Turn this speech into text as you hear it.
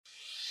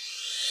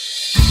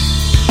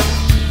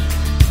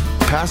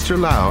Pastor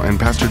Lau and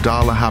Pastor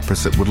Dala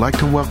Haprasit would like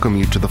to welcome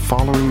you to the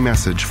following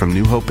message from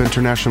New Hope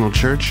International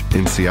Church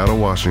in Seattle,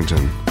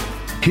 Washington.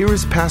 Here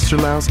is Pastor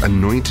Lau's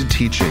anointed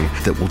teaching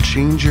that will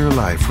change your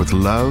life with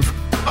love,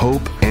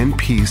 hope, and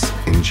peace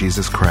in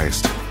Jesus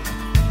Christ.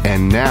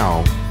 And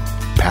now,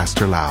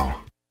 Pastor Lau.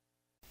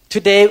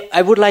 Today,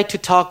 I would like to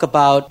talk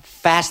about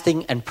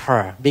fasting and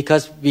prayer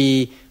because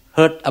we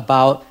heard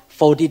about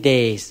 40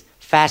 days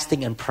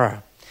fasting and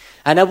prayer.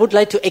 And I would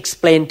like to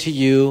explain to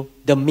you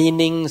the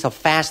meanings of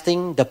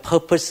fasting, the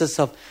purposes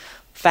of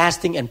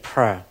fasting and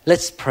prayer.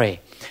 Let's pray.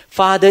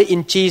 Father,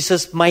 in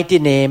Jesus' mighty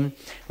name,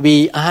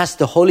 we ask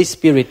the Holy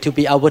Spirit to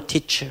be our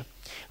teacher.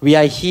 We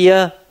are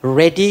here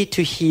ready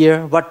to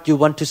hear what you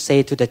want to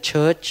say to the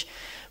church.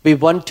 We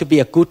want to be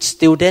a good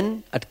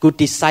student, a good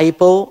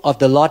disciple of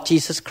the Lord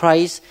Jesus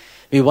Christ.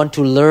 We want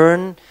to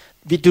learn.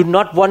 We do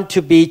not want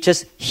to be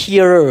just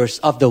hearers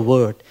of the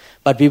word,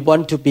 but we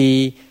want to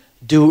be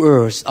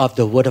doers of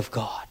the word of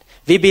God.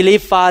 We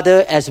believe,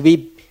 Father, as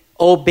we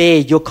obey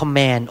your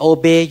command,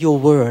 obey your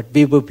word,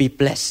 we will be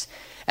blessed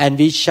and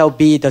we shall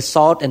be the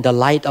salt and the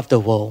light of the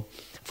world.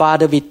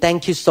 Father, we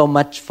thank you so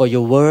much for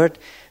your word.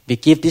 We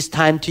give this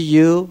time to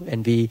you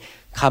and we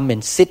come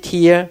and sit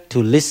here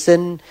to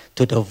listen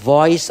to the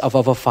voice of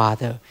our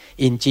Father.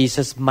 In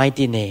Jesus'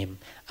 mighty name,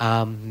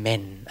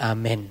 amen.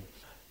 Amen.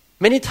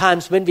 Many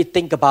times when we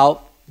think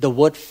about the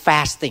word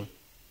fasting,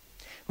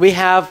 we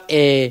have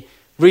a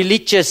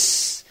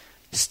religious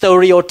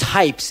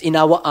stereotypes in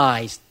our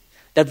eyes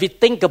that we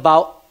think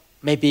about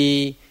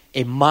maybe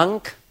a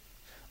monk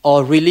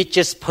or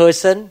religious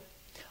person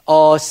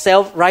or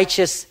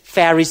self-righteous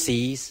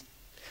Pharisees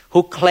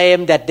who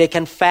claim that they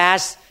can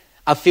fast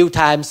a few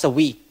times a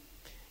week.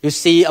 You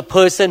see a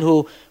person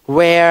who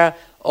wear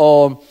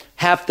or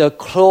have the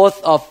clothes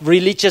of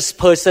religious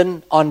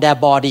person on their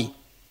body.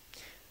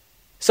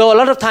 So a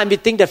lot of time we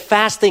think that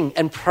fasting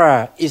and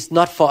prayer is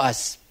not for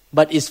us,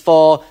 but is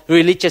for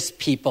religious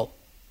people.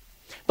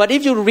 But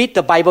if you read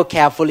the Bible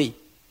carefully,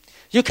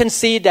 you can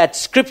see that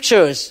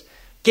scriptures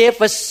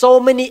gave us so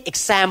many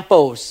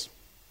examples,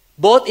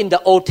 both in the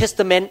Old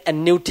Testament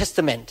and New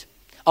Testament,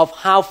 of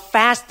how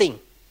fasting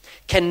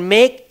can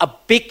make a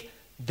big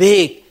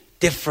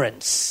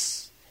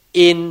difference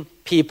in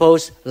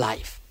people's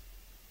life.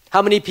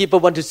 How many people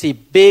want to see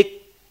big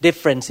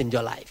difference in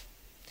your life?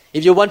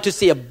 If you want to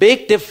see a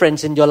big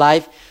difference in your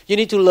life, you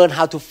need to learn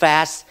how to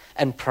fast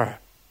and pray.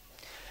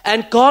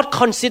 And God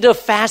considers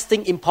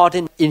fasting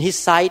important in His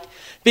sight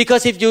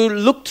because if you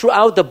look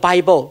throughout the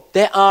Bible,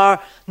 there are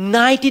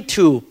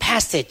 92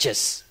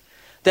 passages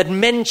that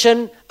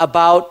mention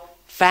about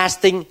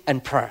fasting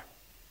and prayer.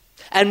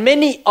 And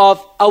many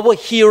of our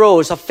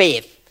heroes of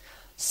faith,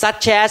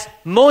 such as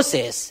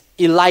Moses,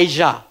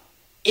 Elijah,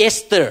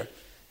 Esther,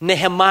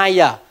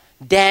 Nehemiah,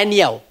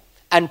 Daniel,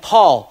 and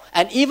Paul,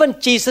 and even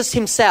Jesus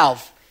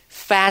himself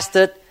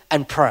fasted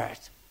and prayed.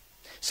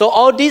 So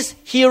all these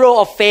heroes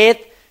of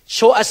faith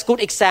show us good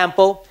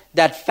example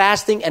that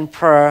fasting and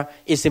prayer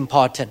is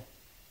important.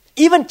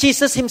 Even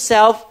Jesus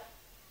himself,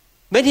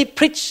 when he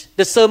preached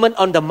the Sermon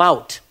on the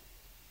Mount,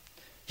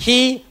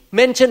 he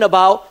mentioned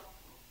about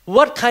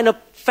what kind of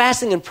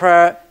fasting and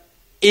prayer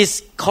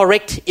is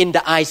correct in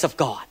the eyes of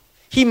God.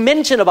 He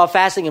mentioned about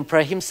fasting and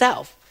prayer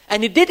himself,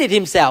 and he did it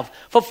himself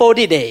for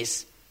 40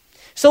 days.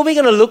 So we're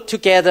going to look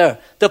together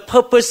the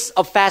purpose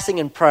of fasting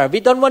and prayer.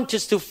 We don't want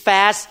just to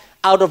fast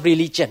out of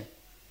religion.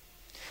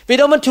 We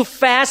don't want to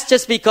fast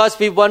just because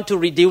we want to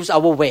reduce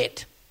our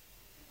weight.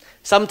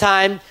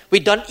 Sometimes we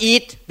don't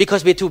eat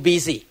because we're too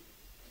busy.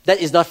 That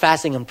is not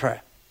fasting and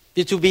prayer.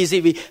 We're too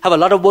busy. We have a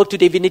lot of work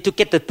today. We need to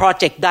get the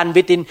project done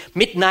within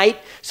midnight.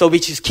 So we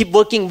just keep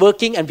working,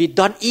 and we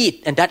don't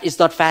eat. And that is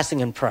not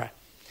fasting and prayer.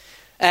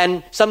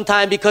 And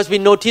sometimes because we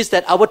notice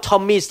that our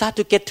tummy start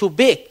to get too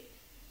big,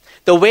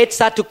 the weight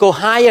start to go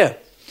higher,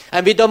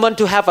 and we don't want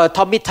to have a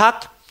tummy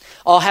tuck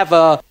or have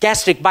a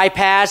gastric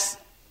bypass.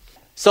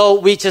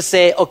 So we just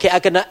say, okay, I'm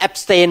going to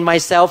abstain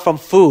myself from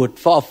food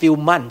for a few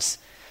months.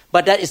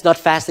 But that is not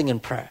fasting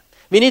and prayer.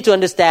 We need to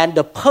understand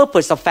the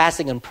purpose of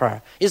fasting and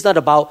prayer. It's not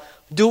about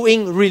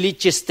doing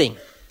religious things.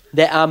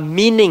 There are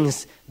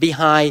meanings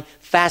behind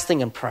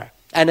fasting and prayer.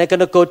 And I'm going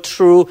to go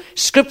through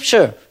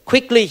scripture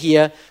quickly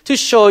here to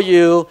show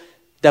you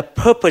the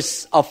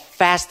purpose of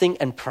fasting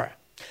and prayer.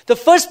 The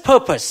first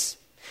purpose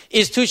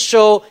is to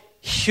show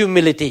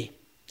humility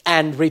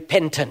and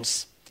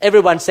repentance.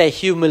 Everyone say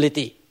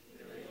humility.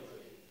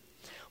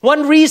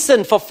 One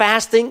reason for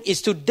fasting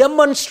is to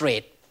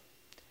demonstrate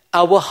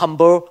our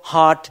humble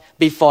heart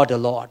before the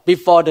Lord,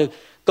 before the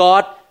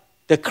God,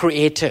 the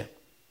Creator,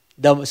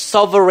 the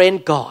sovereign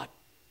God.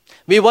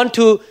 We want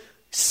to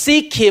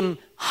seek Him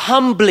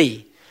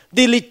humbly,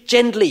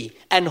 diligently,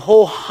 and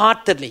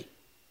wholeheartedly.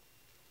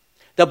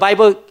 The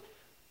Bible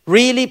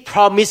really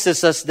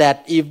promises us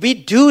that if we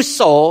do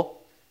so,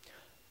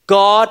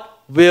 God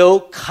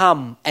will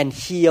come and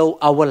heal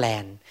our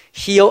land,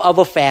 heal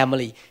our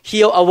family,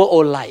 heal our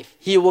own life.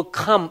 He will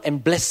come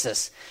and bless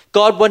us.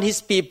 God wants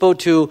His people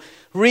to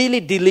really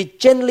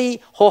diligently,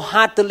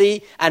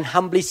 wholeheartedly, and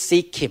humbly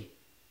seek Him.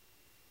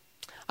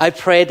 I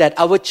pray that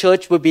our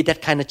church will be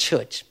that kind of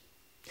church.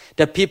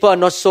 That people are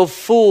not so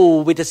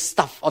full with the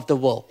stuff of the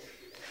world.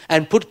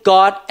 And put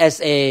God as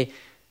a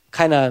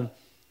kind of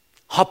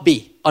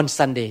hobby on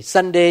Sunday.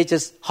 Sunday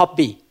just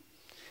hobby.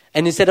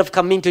 And instead of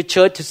coming to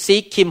church to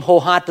seek Him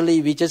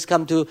wholeheartedly, we just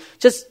come to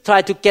just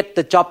try to get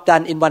the job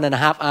done in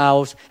 1.5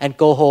 hours and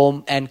go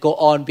home and go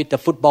on with the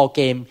football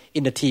game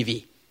in the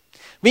TV.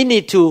 We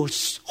need to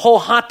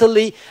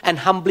wholeheartedly and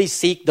humbly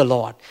seek the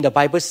Lord. The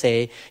Bible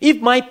says,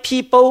 if my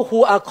people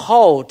who are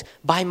called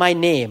by my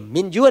name,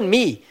 mean you and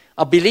me,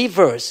 are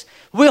believers,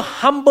 will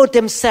humble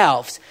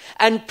themselves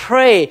and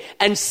pray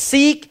and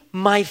seek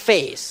my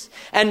face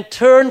and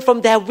turn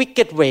from their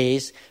wicked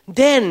ways,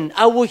 then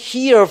I will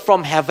hear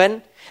from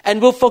heaven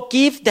and will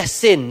forgive their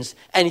sins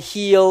and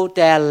heal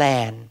their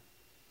land.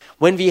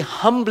 When we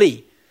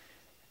humbly,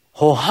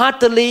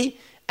 wholeheartedly,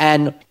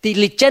 and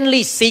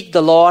diligently seek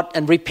the Lord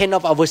and repent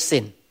of our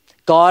sin,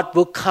 God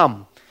will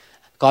come.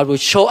 God will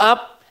show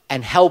up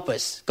and help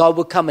us. God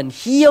will come and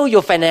heal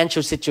your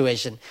financial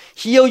situation,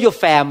 heal your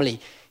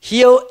family,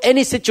 heal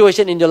any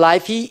situation in your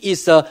life. He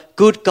is a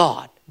good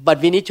God.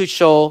 But we need to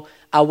show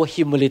our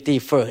humility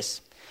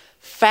first.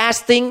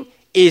 Fasting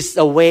is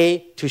a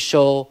way to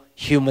show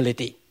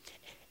humility.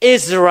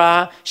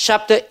 Ezra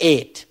chapter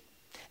 8.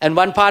 And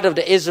one part of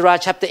the Ezra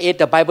chapter 8,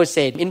 the Bible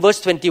said in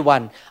verse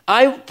 21,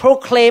 I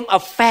proclaim a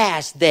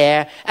fast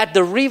there at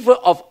the river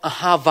of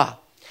Ahava,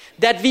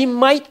 that we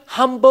might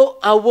humble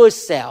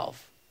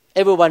ourselves.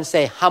 Everyone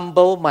say,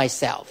 humble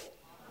myself.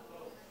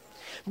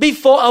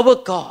 Before our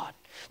God,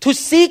 to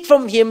seek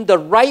from Him the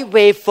right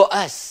way for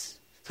us.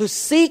 To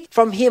seek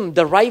from Him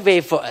the right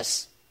way for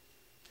us.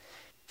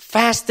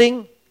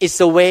 Fasting is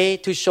a way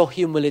to show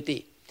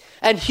humility.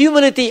 And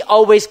humility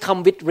always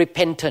comes with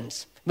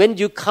repentance. When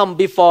you come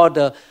before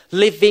the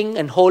living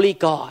and holy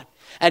God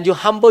and you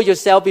humble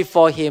yourself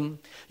before Him,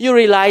 you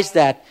realize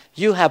that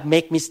you have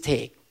made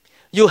mistake.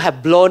 You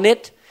have blown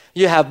it.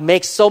 You have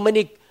made so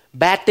many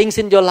bad things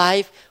in your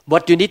life.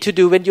 What you need to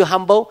do when you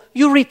humble,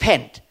 you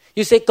repent.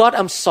 You say, God,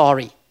 I'm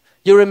sorry.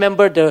 You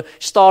remember the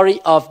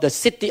story of the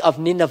city of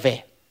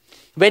Nineveh.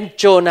 When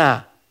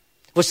Jonah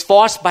was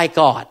forced by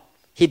God,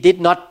 he did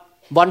not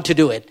want to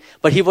do it,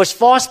 but he was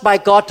forced by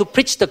God to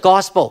preach the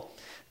gospel,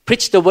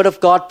 preach the word of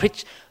God,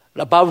 preach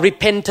about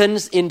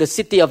repentance in the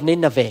city of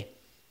Nineveh.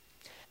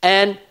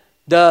 And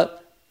the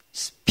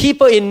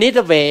people in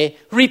Nineveh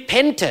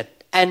repented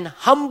and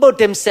humbled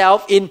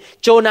themselves. In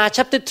Jonah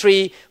chapter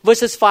 3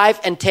 verses 5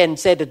 and 10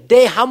 said that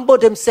they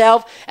humbled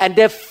themselves and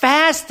they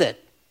fasted,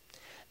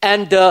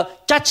 and the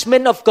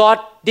judgment of God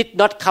did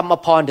not come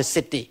upon the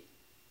city.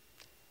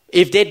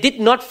 If they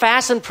did not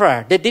fast and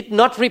pray, they did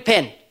not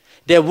repent,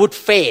 they would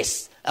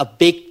face a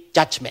big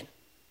judgment.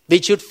 We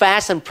should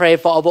fast and pray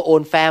for our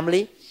own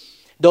family,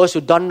 those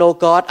who don't know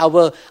God,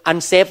 our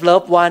unsaved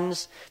loved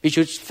ones. We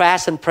should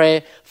fast and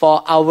pray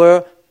for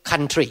our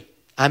country.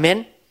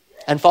 Amen.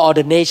 And for all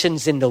the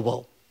nations in the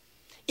world.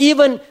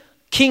 Even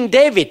King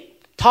David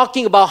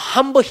talking about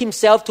humble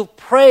himself to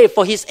pray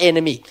for his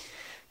enemy.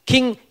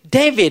 King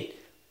David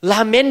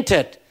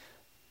lamented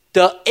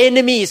the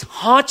enemy's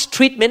harsh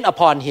treatment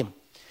upon him.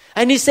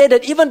 And he said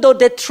that even though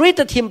they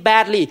treated him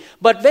badly,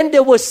 but when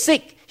they were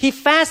sick, he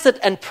fasted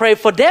and prayed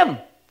for them.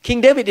 King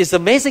David is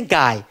an amazing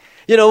guy.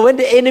 You know, when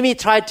the enemy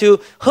tried to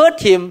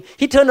hurt him,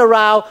 he turned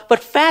around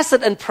but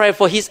fasted and prayed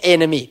for his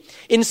enemy.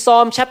 In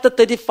Psalm chapter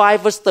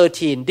 35 verse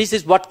 13, this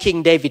is what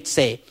King David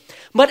said.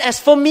 But as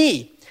for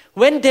me,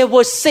 when they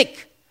were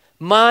sick,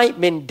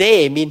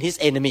 they mean his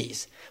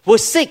enemies, were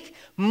sick,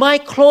 my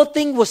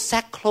clothing was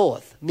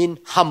sackcloth, mean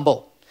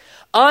humble.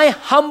 I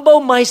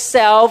humble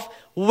myself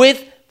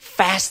with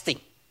fasting.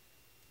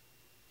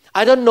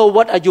 I don't know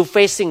what are you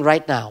facing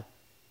right now.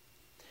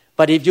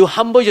 But if you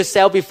humble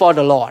yourself before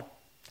the Lord,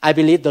 I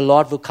believe the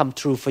Lord will come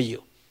through for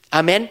you.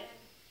 Amen.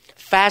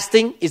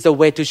 Fasting is a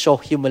way to show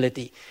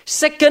humility.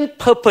 Second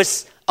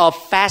purpose of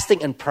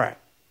fasting and prayer.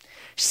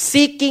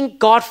 Seeking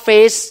God's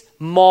face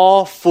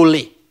more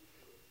fully.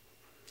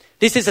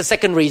 This is the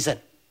second reason.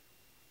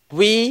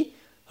 We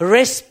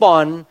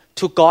respond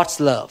to God's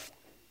love.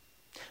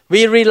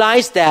 We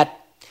realize that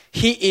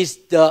He is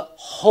the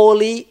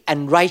holy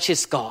and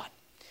righteous God.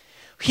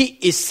 He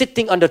is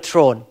sitting on the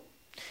throne.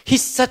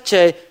 He's such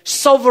a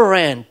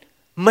sovereign,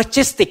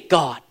 majestic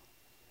God.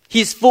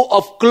 He's full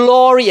of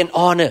glory and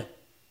honor.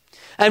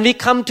 And we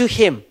come to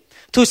Him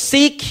to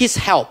seek His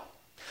help,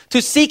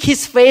 to seek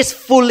His face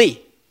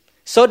fully,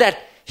 so that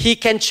He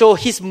can show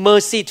His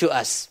mercy to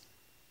us.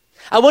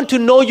 I want to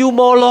know You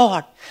more,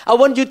 Lord. I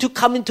want You to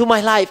come into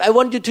my life. I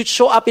want You to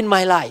show up in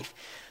my life.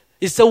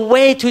 It's a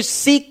way to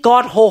seek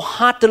God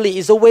wholeheartedly.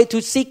 It's a way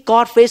to seek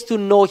God's face to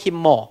know Him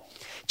more.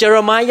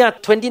 Jeremiah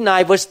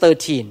 29 verse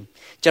 13.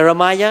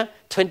 Jeremiah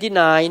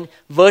 29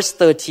 verse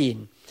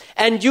 13.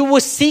 And you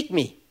will seek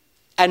me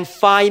and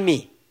find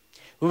me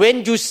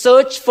when you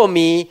search for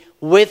me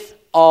with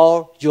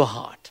all your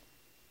heart.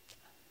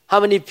 How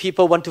many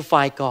people want to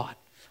find God?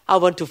 I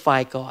want to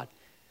find God.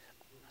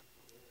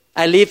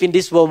 I live in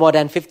this world more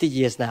than 50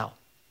 years now.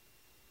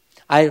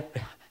 I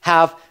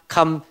have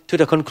come to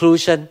the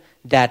conclusion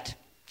that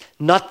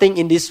Nothing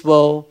in this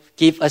world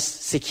gives us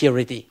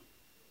security.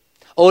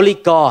 Only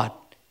God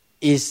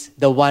is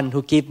the one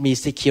who gives me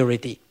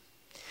security.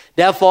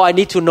 Therefore, I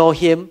need to know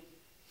Him.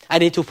 I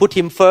need to put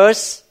Him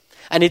first.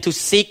 I need to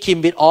seek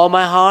Him with all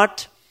my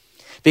heart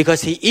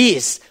because He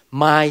is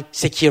my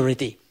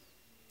security.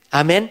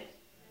 Amen?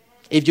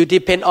 If you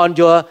depend on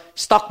your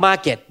stock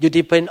market, you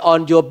depend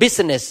on your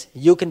business,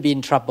 you can be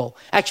in trouble.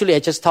 Actually, I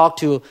just talked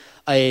to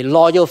a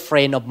loyal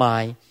friend of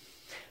mine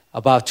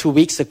about 2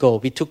 weeks ago.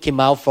 We took him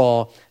out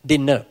for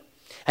dinner.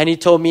 And he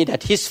told me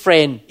that his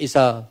friend is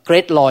a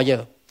great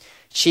lawyer.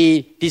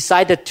 She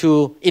decided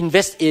to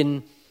invest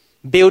in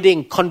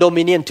building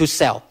condominium to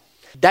sell.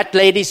 That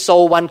lady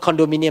sold one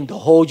condominium, the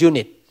whole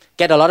unit.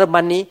 Get a lot of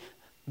money,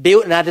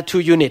 build another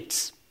 2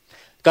 units.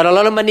 Got a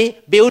lot of money,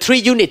 build 3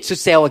 units to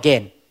sell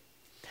again.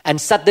 And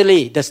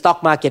suddenly, the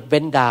stock market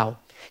went down.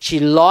 She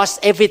lost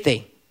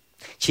everything.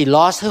 She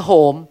lost her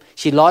home,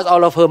 she lost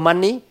all of her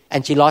money,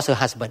 and she lost her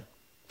husband.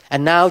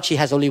 And now she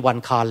has only 1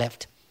 car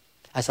left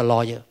as a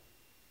lawyer.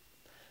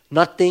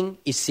 Nothing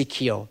is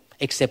secure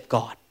except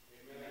God.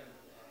 Amen.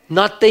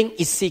 Nothing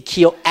is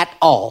secure at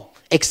all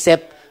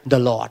except the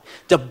Lord.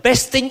 The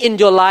best thing in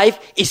your life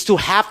is to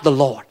have the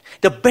Lord.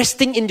 The best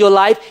thing in your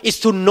life is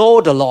to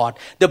know the Lord.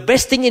 The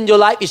best thing in your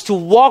life is to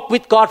walk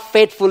with God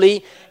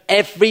faithfully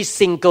every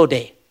single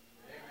day.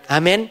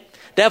 Amen.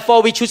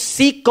 Therefore, we should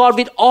seek God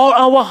with all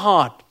our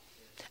heart.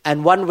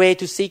 And one way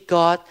to seek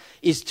God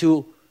is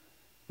to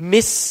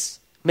miss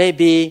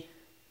maybe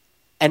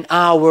an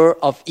hour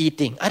of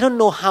eating. I don't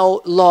know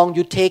how long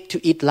you take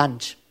to eat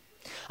lunch.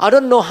 I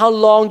don't know how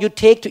long you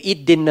take to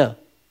eat dinner.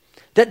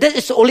 That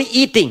is only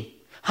eating.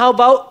 How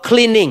about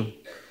cleaning,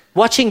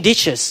 washing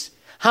dishes?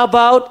 How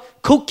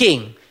about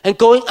cooking and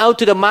going out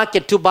to the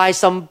market to buy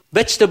some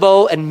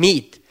vegetable and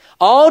meat?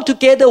 All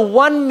together,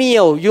 one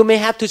meal, you may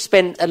have to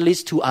spend at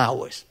least 2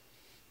 hours.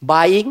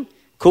 Buying,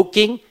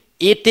 cooking,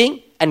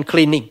 eating, and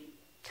cleaning.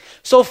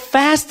 So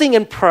fasting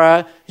and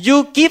prayer,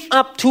 you give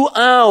up 2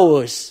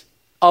 hours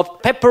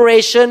of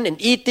preparation and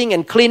eating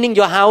and cleaning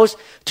your house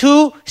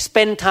to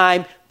spend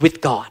time with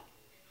God.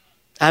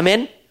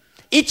 Amen?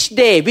 Each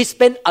day, we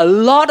spend a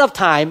lot of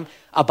time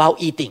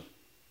about eating.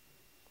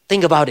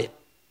 Think about it.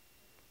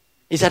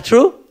 Is that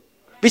true?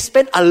 We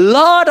spend a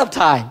lot of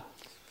time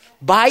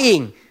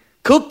buying,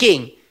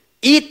 cooking,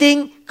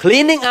 eating,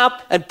 cleaning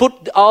up, and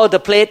put all the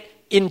plate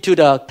into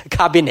the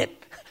cabinet.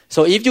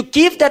 So if you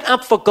give that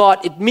up for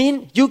God, it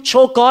means you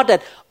show God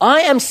that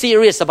I am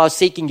serious about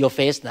seeking your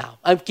face now.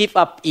 I give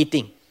up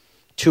eating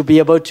to be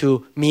able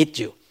to meet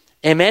you.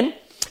 Amen?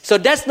 So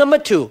that's number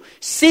 2.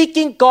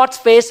 Seeking God's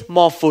face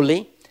more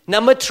fully.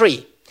 Number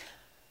 3.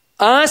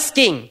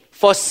 Asking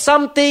for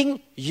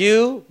something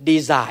you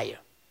desire.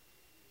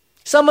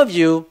 Some of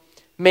you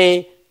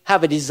may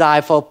have a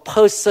desire for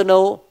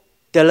personal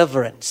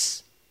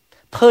deliverance,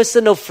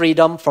 personal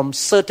freedom from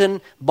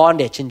certain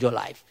bondage in your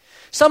life.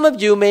 Some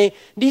of you may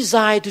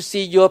desire to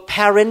see your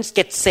parents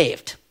get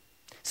saved.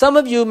 Some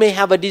of you may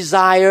have a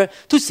desire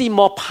to see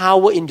more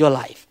power in your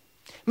life.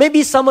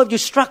 Maybe some of you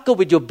struggle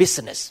with your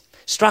business,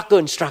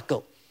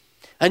 struggle.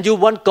 And you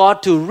want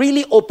God to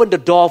really open the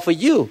door for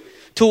you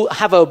to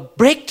have a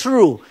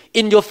breakthrough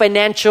in your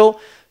financial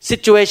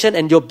situation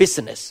and your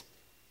business.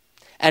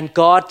 And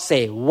God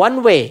say,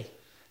 one way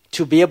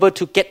to be able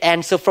to get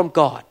answer from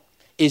God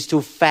is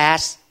to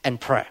fast and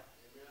pray.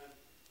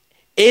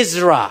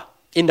 Ezra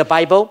in the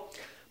Bible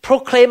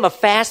proclaimed a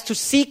fast to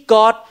seek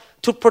God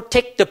to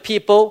protect the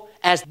people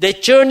as they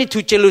journey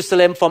to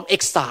Jerusalem from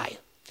exile.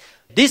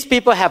 These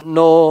people have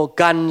no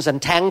guns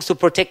and tanks to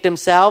protect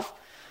themselves.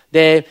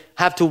 They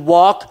have to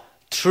walk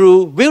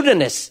through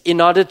wilderness in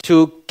order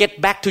to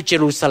get back to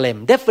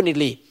Jerusalem.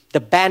 Definitely,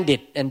 the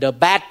bandit and the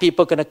bad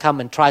people are going to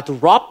come and try to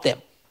rob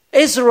them.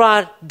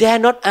 Ezra dare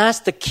not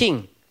ask the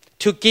king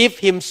to give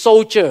him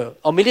soldier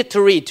or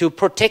military to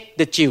protect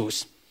the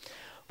Jews.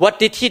 What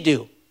did he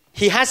do?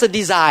 He has a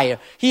desire.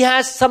 He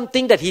has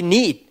something that he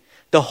needs.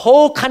 The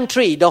whole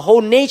country, the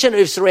whole nation of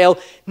Israel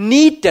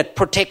needed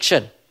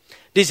protection.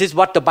 This is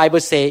what the Bible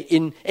says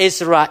in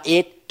Ezra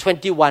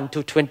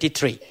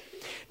 8:21-23.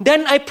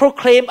 Then I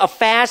proclaim a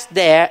fast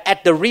there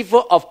at the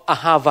river of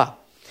Ahava,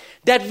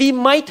 that we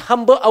might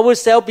humble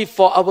ourselves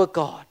before our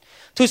God,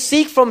 to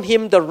seek from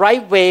Him the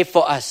right way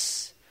for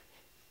us,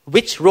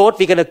 which road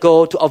we're going to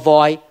go to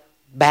avoid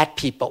bad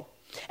people.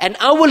 And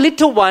our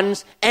little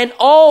ones and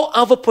all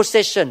our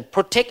possession,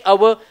 protect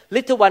our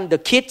little one, the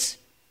kids,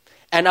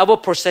 and our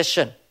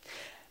possession.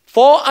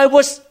 For I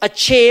was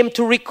ashamed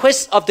to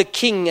request of the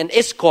king an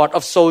escort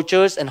of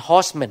soldiers and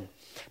horsemen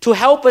to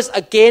help us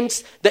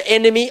against the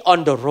enemy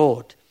on the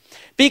road.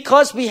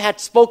 Because we had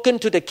spoken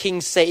to the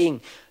king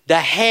saying, the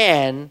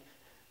hand,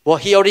 well,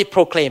 he already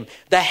proclaimed,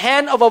 the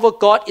hand of our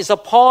God is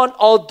upon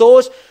all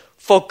those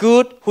for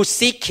good who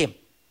seek Him.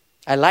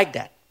 I like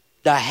that.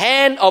 The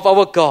hand of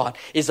our God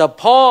is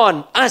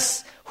upon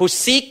us who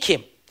seek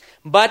Him.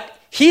 But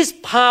His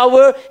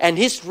power and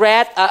His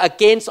wrath are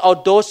against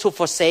all those who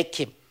forsake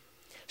Him.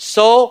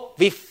 So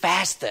we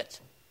fasted.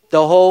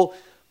 The whole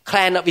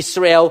clan of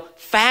Israel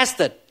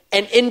fasted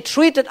and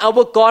entreated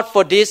our God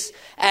for this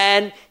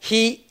and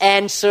He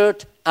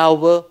answered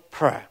our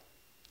prayer.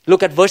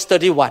 Look at verse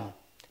 31.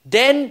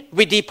 Then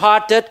we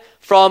departed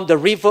from the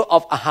river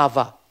of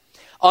Ahava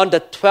on the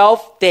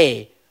 12th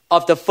day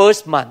of the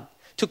first month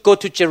to go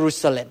to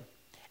Jerusalem,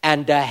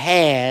 and the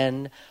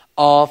hand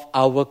of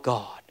our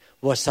God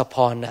was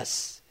upon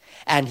us.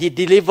 And He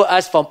delivered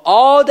us from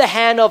all the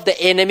hand of the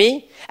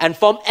enemy and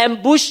from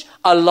ambush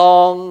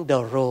along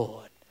the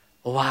road.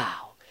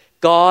 Wow.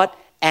 God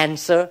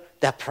answered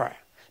their prayer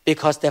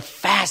because they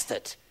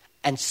fasted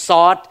and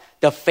sought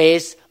the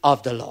face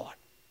of the Lord.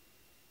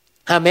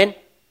 Amen.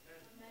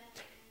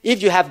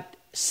 If you have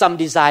some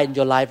desire in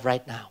your life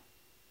right now,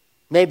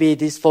 maybe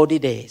these 40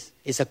 days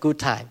is a good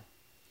time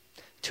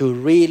to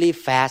really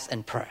fast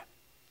and pray,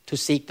 to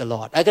seek the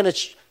Lord. I'm going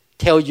to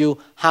tell you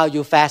how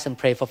you fast and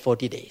pray for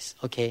 40 days,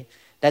 okay?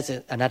 That's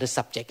another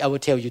subject I will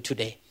tell you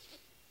today.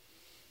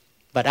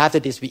 But after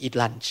this, we eat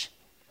lunch.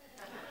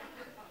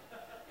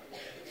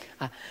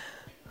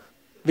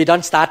 We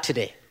don't start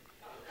today.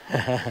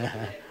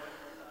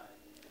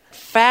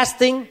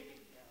 Fasting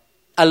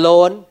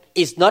alone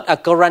is not a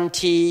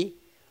guarantee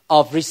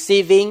of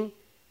receiving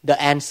the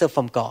answer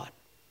from God.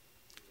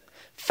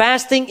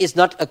 Fasting is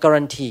not a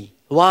guarantee.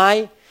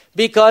 Why?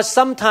 Because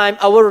sometimes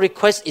our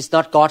request is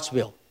not God's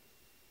will.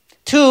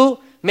 2,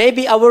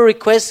 maybe our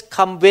requests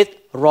come with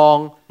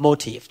wrong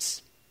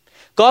motives.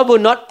 God will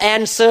not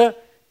answer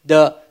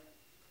the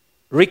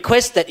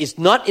request that is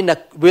not in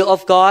the will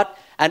of God,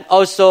 and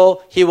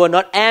also He will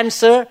not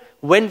answer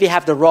when we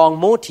have the wrong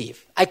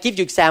motive. I give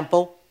you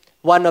example.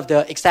 One of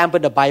the example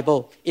in the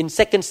Bible, in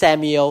 2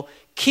 Samuel,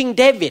 King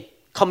David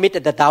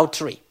committed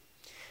adultery.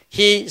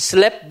 He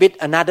slept with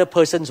another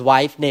person's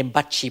wife named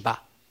Bathsheba.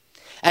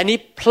 And he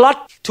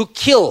plotted to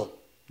kill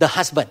the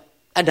husband.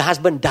 And the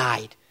husband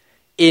died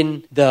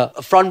in the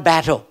front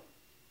battle.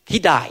 He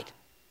died.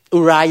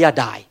 Uriah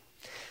died.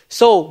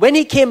 So when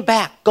he came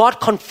back, God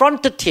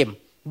confronted him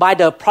by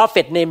the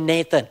prophet named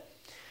Nathan.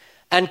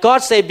 And God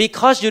said,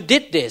 because you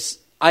did this,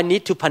 I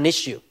need to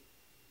punish you.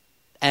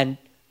 And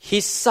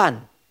his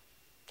son,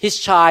 his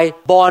child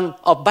born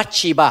of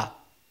Bathsheba,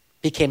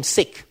 became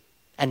sick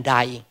and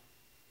dying.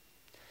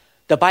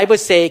 The Bible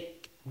says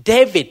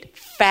David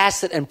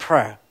fasted and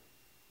prayed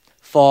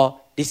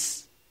for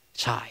this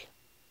child.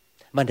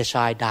 But the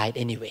child died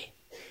anyway.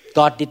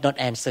 God did not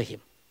answer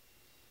him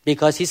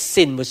because his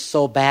sin was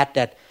so bad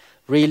that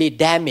really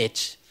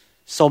damaged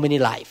so many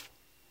lives.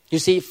 You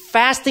see,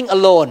 fasting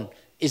alone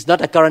is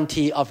not a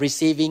guarantee of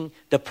receiving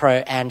the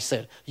prayer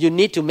answer. You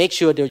need to make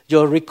sure that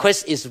your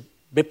request is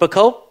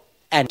biblical.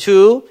 And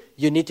 2,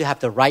 you need to have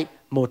the right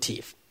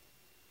motive.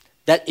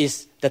 That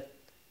is the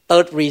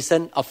third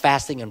reason of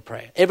fasting and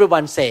prayer.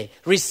 Everyone say,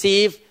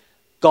 receive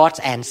God's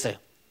answer.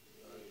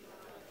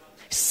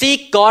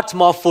 Seek God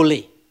more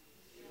fully.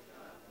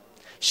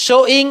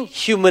 Showing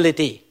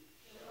humility.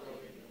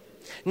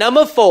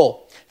 Number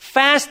 4,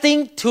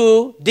 fasting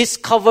to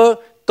discover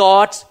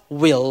God's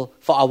will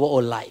for our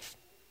own life.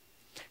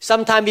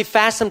 Sometimes we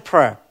fast and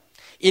pray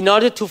in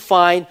order to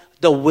find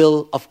the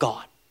will of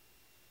God.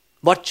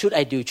 What should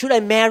I do? Should I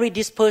marry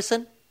this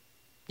person?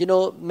 You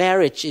know,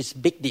 marriage is a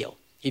big deal.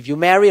 If you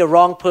marry a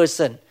wrong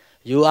person,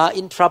 you are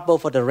in trouble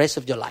for the rest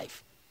of your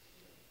life.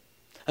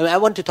 I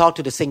want to talk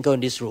to the single in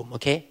this room,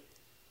 okay?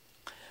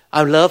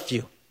 I love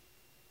you.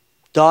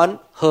 Don't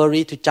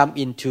hurry to jump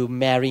into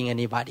marrying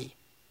anybody.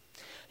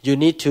 You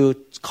need to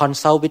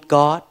consult with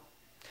God,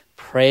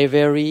 pray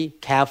very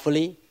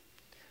carefully,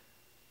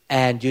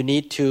 and you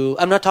need to,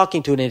 I'm not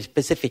talking to a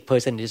specific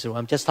person in this room,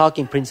 I'm just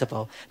talking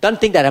principle. Don't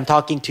think that I'm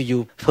talking to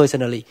you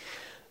personally.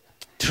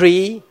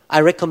 3, I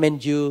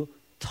recommend you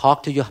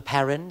talk to your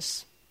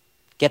parents,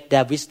 get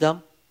their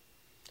wisdom.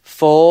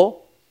 4,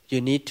 you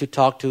need to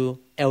talk to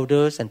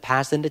elders and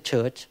pastors in the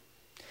church.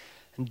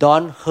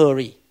 Don't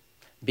hurry,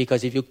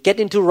 because if you get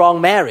into wrong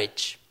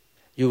marriage,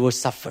 you will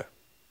suffer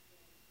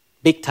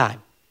big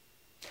time.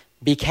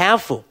 Be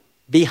careful,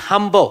 be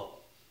humble,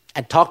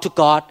 and talk to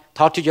God,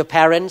 talk to your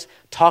parents,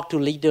 talk to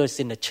leaders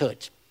in the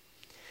church.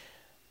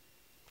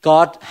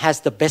 God has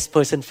the best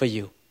person for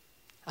you.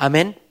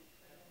 Amen?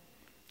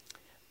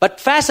 But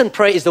fast and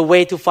pray is the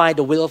way to find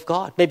the will of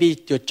God.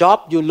 Maybe your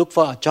job, you look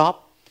for a job.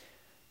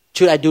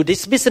 Should I do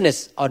this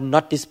business or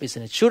not this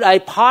business? Should I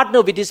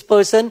partner with this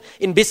person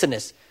in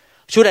business?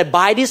 Should I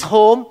buy this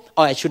home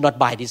or I should not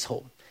buy this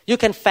home? You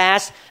can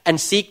fast and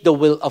seek the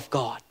will of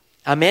God.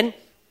 Amen?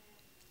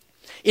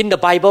 In the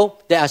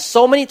Bible, there are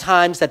so many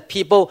times that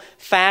people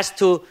fast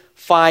to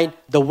find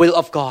the will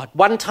of God.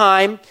 One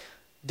time,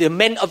 the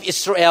men of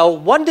Israel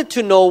wanted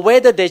to know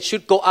whether they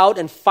should go out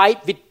and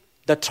fight with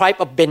the tribe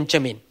of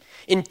Benjamin.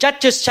 In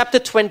Judges chapter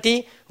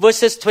 20,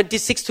 verses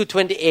 26 to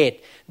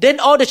 28,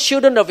 then all the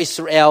children of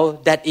Israel,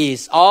 that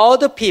is, all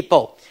the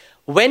people,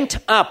 went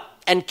up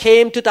and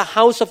came to the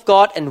house of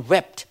God and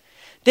wept.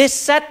 They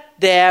sat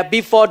there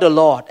before the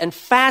Lord and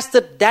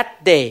fasted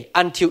that day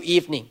until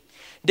evening.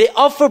 They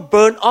offered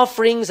burnt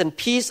offerings and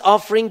peace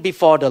offering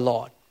before the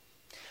Lord.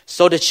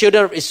 So the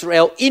children of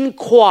Israel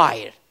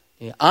inquired,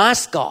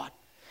 asked God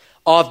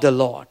of the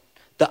Lord.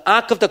 The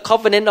ark of the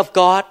covenant of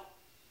God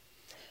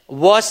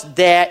was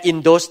there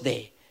in those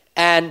days.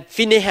 And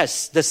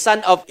Phinehas, the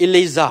son of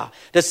Eleazar,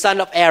 the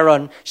son of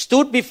Aaron,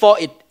 stood before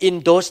it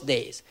in those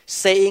days,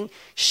 saying,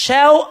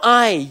 Shall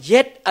I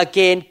yet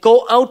again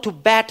go out to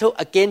battle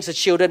against the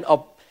children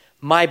of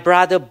my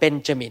brother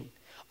Benjamin?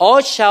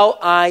 Or shall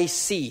I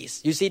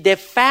cease? You see, they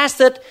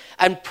fasted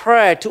and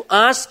prayed to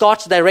ask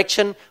God's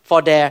direction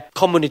for their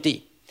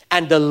community.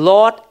 And the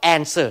Lord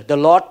answered, the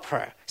Lord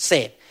prayer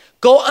said,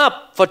 Go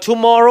up, for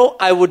tomorrow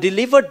I will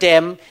deliver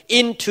them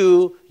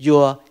into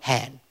your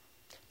hand.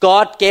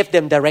 God gave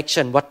them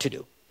direction what to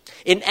do.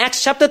 In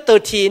Acts chapter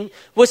 13,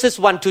 verses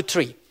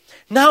 1-3.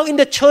 Now in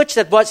the church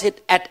that was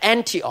at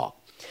Antioch,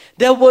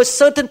 there were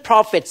certain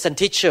prophets and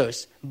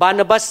teachers,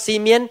 Barnabas,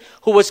 Simeon,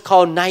 who was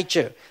called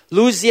Niger,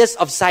 Lucius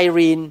of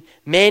Cyrene,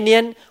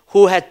 Manaen,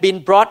 who had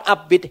been brought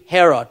up with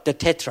Herod the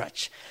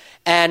Tetrarch,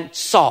 and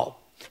Saul.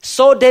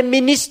 So they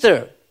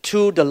ministered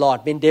to the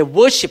Lord, meaning they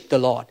worshiped the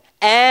Lord,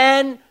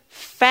 and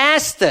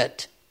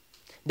fasted.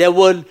 They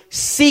were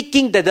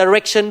seeking the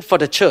direction for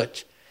the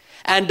church.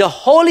 And the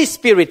Holy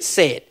Spirit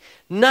said,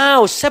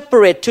 Now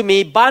separate to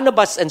me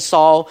Barnabas and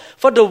Saul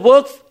for the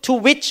work to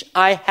which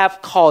I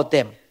have called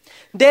them.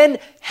 Then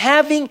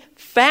having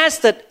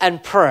fasted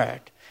and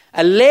prayed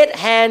and laid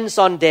hands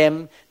on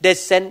them, they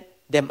sent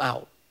them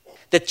out.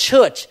 The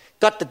church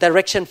got the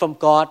direction from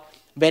God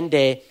when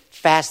they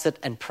fasted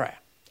and prayed.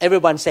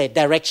 Everyone say,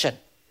 direction.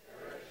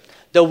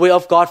 The will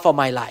of God for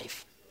my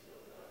life.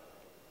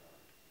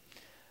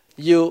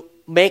 You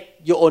make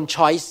your own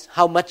choice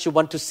how much you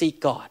want to seek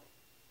God.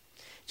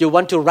 You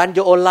want to run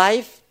your own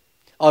life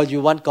or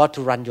you want God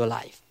to run your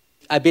life?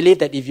 I believe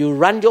that if you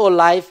run your own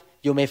life,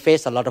 you may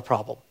face a lot of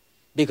problems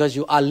because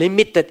you are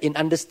limited in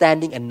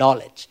understanding and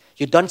knowledge.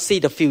 You don't see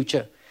the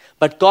future,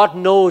 but God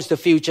knows the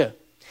future.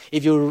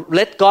 If you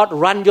let God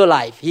run your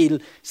life, He'll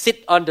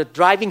sit on the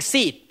driving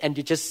seat and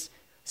you just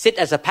sit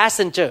as a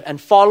passenger and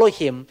follow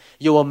Him.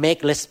 You will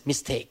make less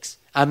mistakes.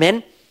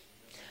 Amen?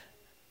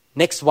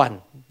 Next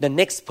one, the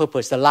next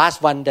purpose, the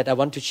last one that I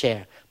want to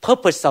share.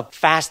 Purpose of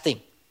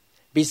fasting.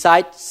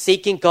 Besides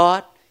seeking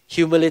God,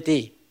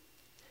 humility.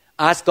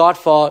 Ask God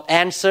for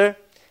answer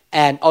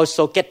and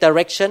also get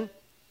direction.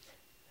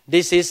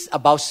 This is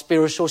about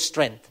spiritual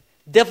strength.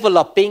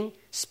 Developing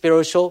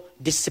spiritual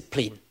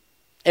discipline.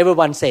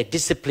 Everyone say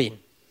discipline.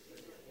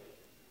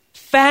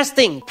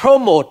 Fasting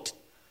promotes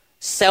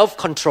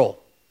self-control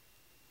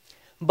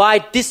by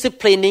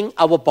disciplining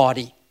our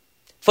body.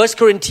 1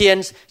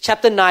 Corinthians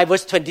chapter 9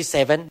 verse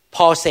 27,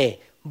 Paul says,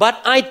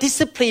 But I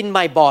discipline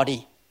my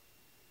body.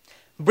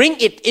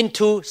 Bring it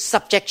into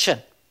subjection,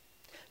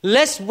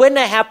 lest when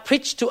I have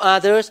preached to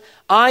others,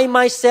 I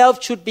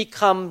myself should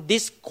become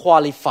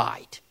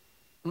disqualified.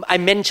 I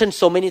mentioned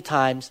so many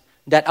times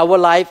that our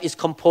life is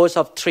composed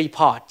of three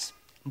parts: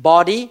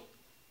 body,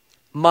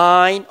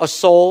 mind or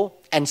soul,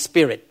 and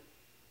spirit.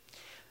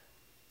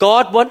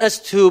 God wants us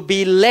to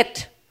be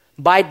led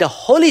by the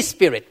Holy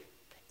Spirit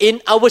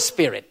in our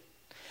spirit,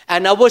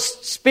 and our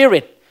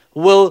spirit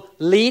will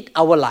lead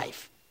our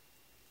life.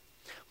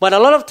 But a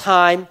lot of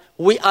time,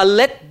 we are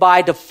led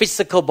by the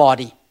physical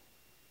body,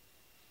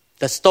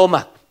 the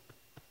stomach,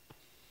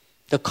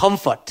 the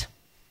comfort,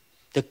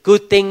 the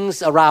good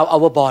things around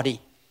our body.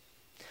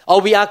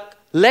 Or we are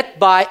led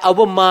by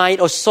our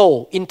mind or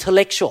soul,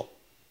 intellectual.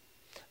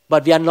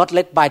 But we are not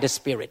led by the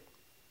Spirit.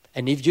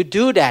 And if you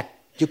do that,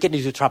 you get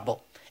into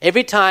trouble.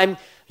 Every time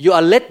you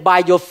are led by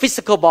your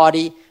physical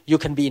body, you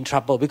can be in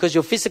trouble because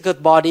your physical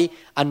body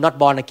are not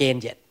born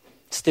again yet,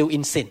 still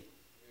in sin.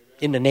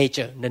 In the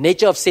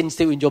nature of sin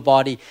still in your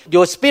body.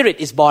 Your spirit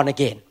is born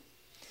again.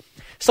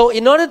 So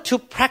in order to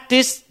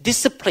practice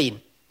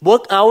discipline,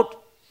 work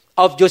out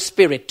of your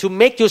spirit, to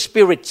make your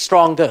spirit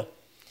stronger,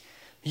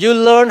 you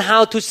learn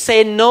how to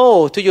say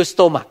no to your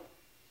stomach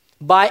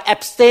by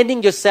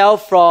abstaining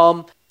yourself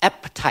from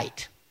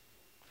appetite,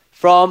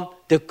 from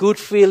the good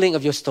feeling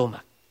of your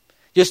stomach.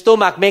 Your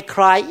stomach may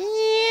cry,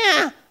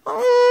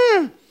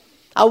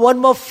 I want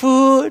more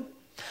food.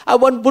 I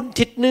want bún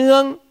thịt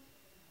nướng.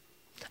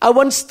 I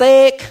want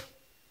steak.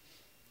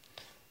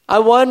 I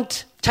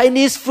want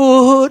Chinese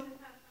food.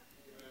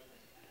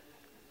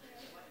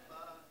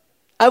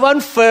 I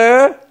want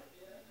pho.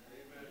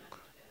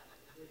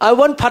 I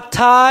want pad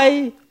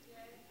thai.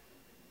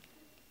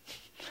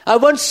 I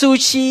want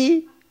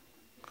sushi.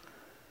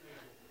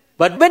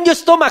 But when your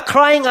stomach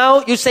crying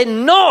out, you say,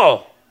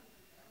 no.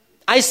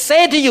 I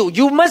say to you,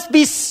 you must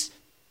be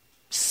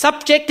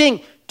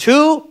subjecting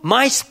to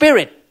my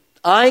spirit.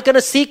 I'm going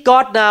to seek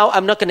God now.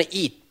 I'm not going to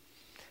eat.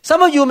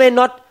 Some of you may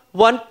not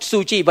want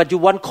sushi, but you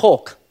want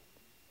Coke.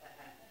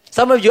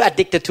 Some of you are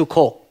addicted to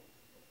Coke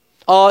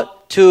or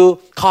to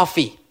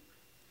coffee.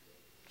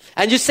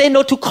 And you say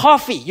no to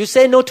coffee. You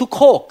say no to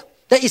Coke.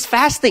 That is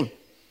fasting.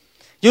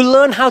 You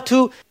learn how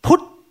to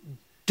put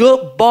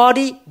your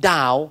body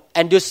down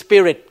and your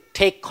spirit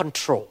take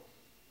control.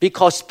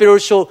 Because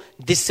spiritual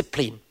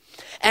discipline.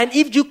 And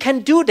if you can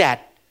do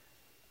that,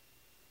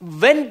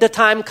 when the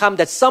time comes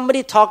that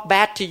somebody talk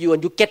bad to you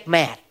and you get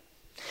mad,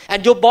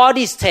 and your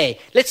body say,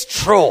 let's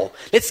throw,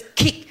 let's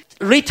kick,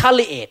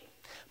 retaliate.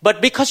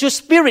 But because your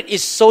spirit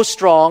is so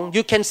strong,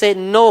 you can say,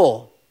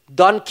 no,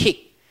 don't kick,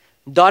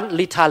 don't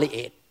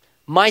retaliate.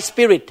 My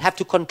spirit have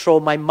to control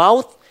my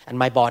mouth and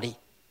my body.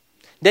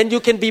 Then you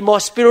can be more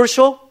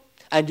spiritual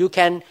and you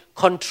can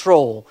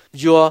control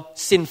your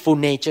sinful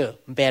nature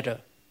better.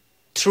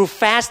 Through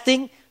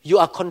fasting, you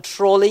are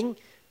controlling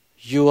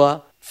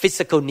your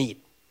physical need,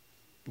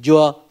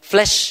 your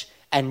flesh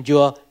and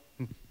your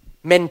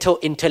mental,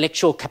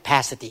 intellectual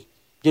capacity.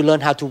 You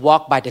learn how to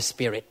walk by the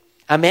Spirit.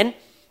 Amen?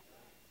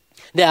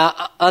 There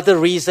are other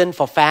reasons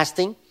for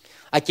fasting.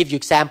 I give you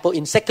example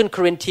in 2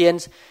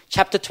 Corinthians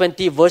chapter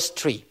 20 verse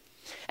 3.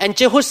 And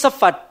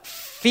Jehoshaphat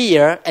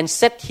feared and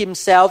set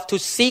himself to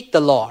seek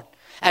the Lord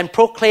and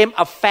proclaim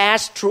a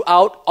fast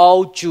throughout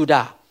all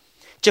Judah.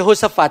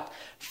 Jehoshaphat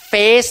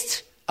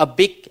faced a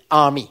big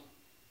army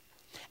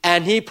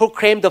and he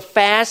proclaimed the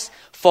fast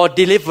for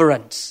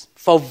deliverance,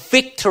 for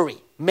victory.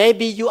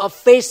 Maybe you are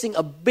facing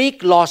a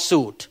big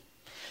lawsuit.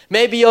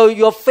 Maybe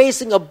you're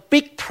facing a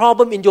big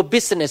problem in your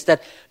business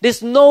that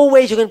there's no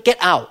way you can get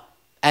out.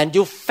 And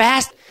you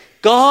fast,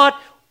 God,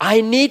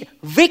 I need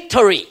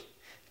victory.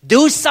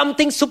 Do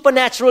something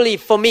supernaturally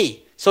for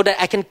me so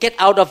that I can get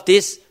out of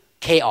this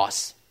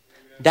chaos.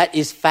 That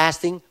is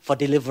fasting for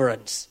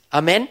deliverance.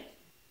 Amen?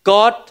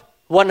 God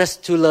wants us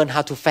to learn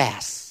how to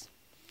fast.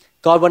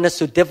 God wants us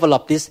to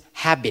develop this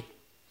habit.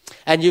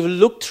 And you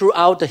look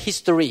throughout the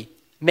history,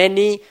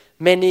 many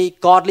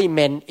godly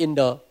men in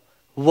the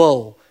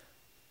world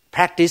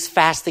practice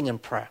fasting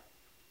and prayer.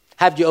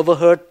 Have you ever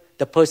heard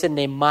the person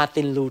named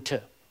Martin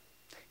Luther?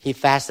 He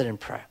fasted and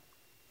prayed.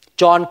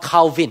 John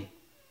Calvin,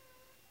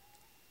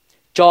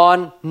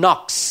 John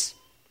Knox,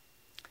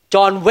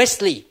 John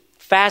Wesley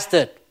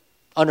fasted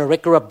on a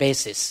regular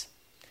basis.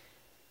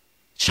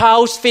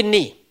 Charles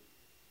Finney,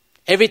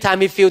 every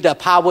time he felt the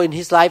power in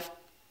his life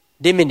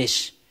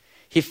diminish,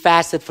 he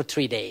fasted for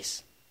 3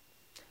 days.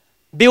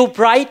 Bill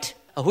Bright,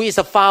 who is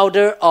a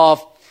founder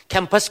of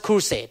Campus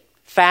Crusade,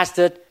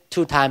 fasted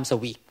 2 times a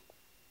week.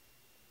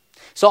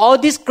 So all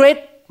these great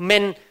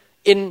men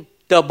in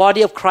the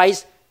body of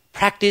Christ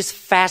practice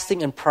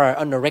fasting and prayer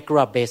on a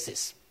regular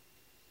basis.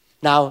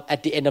 Now,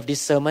 at the end of this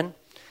sermon,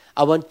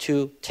 I want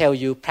to tell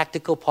you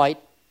practical point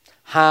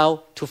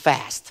how to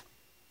fast.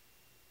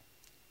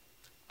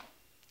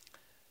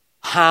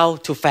 How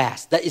to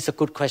fast? That is a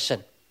good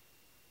question.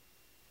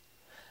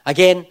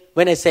 Again,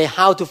 when I say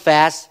how to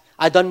fast,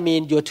 I don't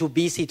mean you're too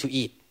busy to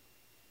eat.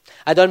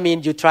 I don't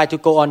mean you try to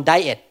go on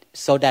diet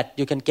so that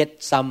you can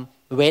get some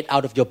weight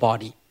out of your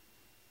body.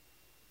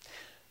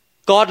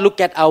 God look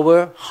at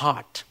our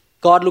heart.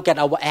 God look at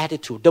our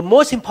attitude. The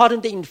most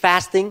important thing in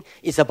fasting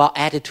is about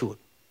attitude.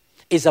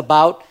 It's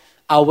about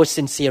our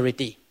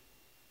sincerity.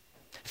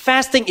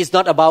 Fasting is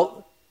not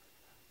about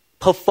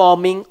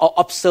performing or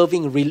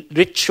observing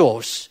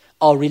rituals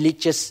or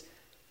religious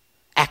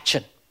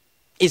action.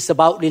 It's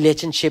about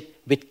relationship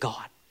with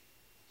God.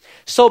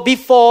 So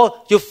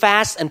before you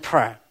fast and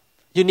pray,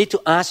 you need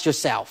to ask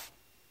yourself,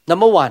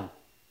 number one,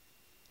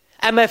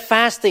 am I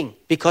fasting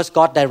because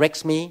God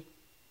directs me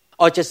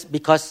or just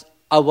because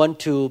I want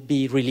to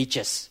be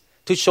religious,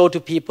 to show to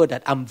people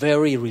that I'm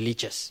very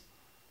religious?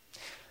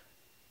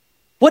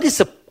 What is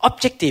the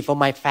objective of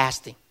my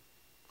fasting?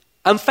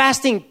 I'm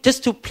fasting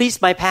just to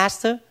please my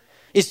pastor?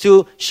 Is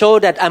to show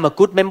that I'm a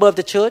good member of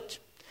the church?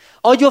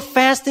 Or you're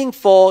fasting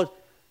for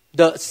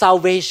the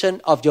salvation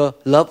of your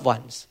loved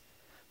ones?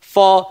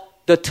 For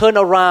the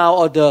turnaround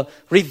or the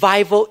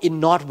revival in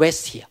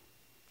Northwest here?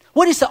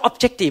 What is the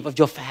objective of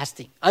your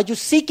fasting? Are you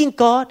seeking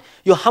God?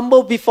 You're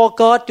humble before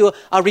God? You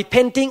are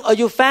repenting? Or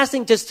you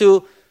fasting just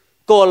to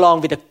go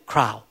along with the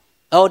crowd?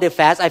 Oh, they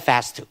fast, I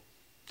fast too.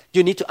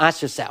 You need to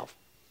ask yourself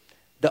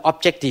the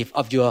objective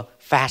of your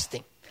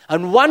fasting.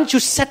 And once you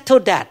settle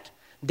that,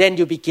 then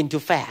you begin to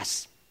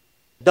fast.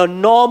 The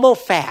normal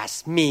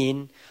fast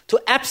means to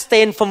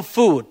abstain from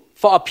food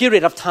for a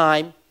period of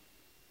time.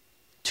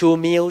 2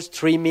 meals,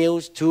 3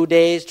 meals, 2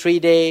 days, 3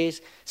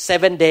 days,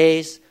 7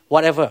 days,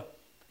 whatever.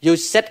 You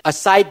set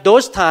aside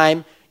those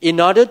time in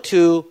order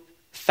to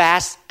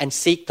fast and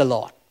seek the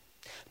Lord.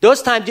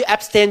 Those times you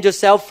abstain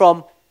yourself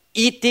from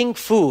eating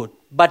food,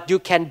 but you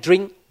can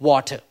drink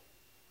water.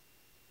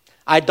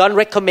 I don't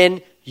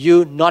recommend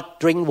you not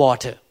drink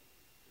water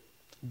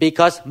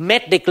because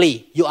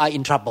medically you are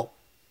in trouble.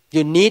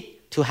 You need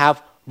to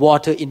have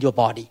water in your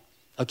body.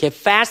 Okay,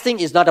 fasting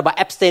is not about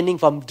abstaining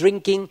from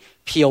drinking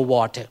pure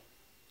water.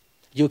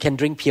 You can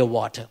drink pure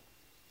water.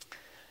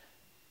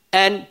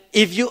 And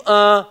if you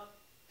are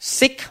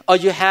sick or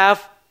you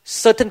have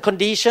certain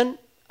condition,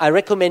 I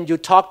recommend you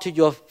talk to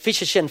your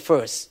physician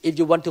first if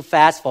you want to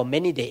fast for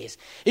many days.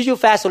 If you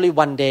fast only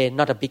 1 day,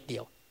 not a big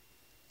deal.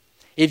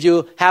 If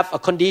you have a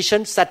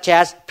condition such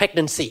as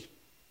pregnancy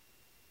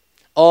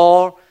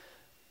or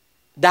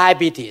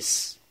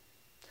diabetes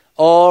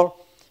or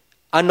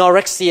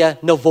anorexia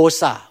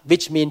nervosa,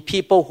 which means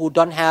people who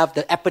don't have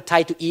the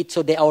appetite to eat,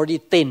 so they're already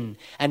thin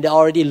and they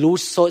already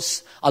lose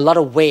a lot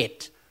of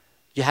weight,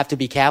 you have to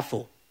be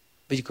careful.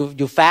 Because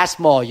you fast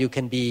more, you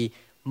can be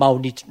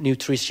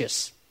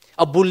malnutritious.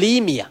 Or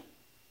bulimia,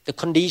 the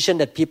condition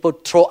that people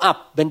throw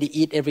up when they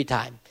eat every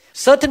time.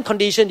 Certain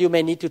condition you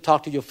may need to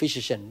talk to your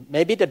physician.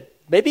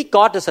 Maybe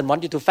God doesn't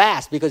want you to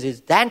fast because it's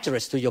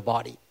dangerous to your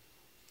body.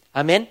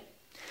 Amen.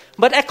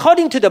 But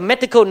according to the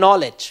medical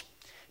knowledge,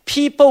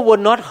 people will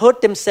not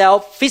hurt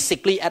themselves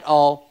physically at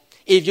all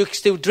if you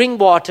still drink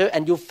water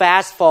and you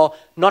fast for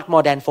not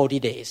more than 40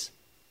 days.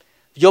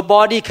 Your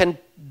body can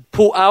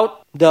pull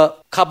out the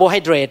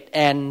carbohydrate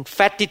and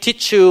fatty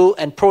tissue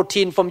and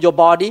protein from your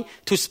body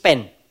to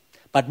spend.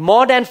 But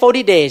more than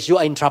 40 days, you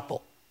are in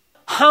trouble.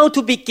 How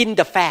to begin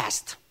the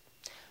fast?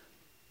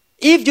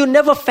 If you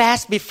never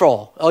fast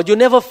before, or you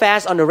never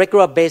fast on a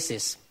regular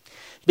basis,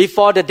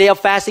 before the day of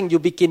fasting, you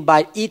begin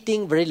by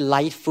eating very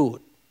light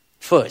food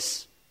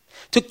first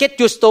to get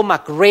your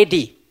stomach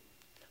ready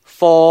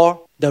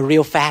for the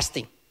real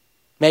fasting.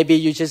 Maybe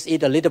you just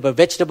eat a little bit of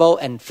vegetable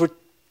and fruit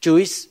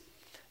juice.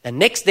 The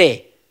next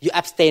day, you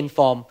abstain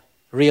from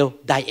real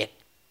diet.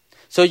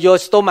 So your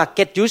stomach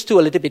get used to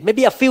a little bit.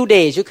 Maybe a few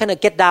days, you kind of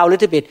get down a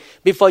little bit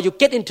before you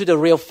get into the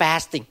real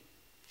fasting.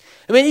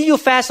 When you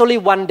fast only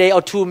 1 day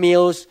or 2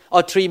 meals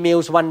or 3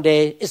 meals 1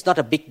 day, it's not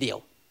a big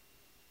deal.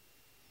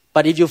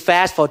 But if you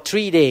fast for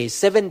 3 days,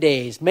 7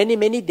 days,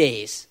 many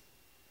days,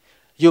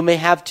 you may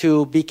have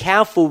to be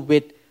careful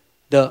with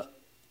the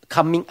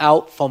coming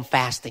out from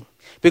fasting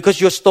because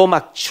your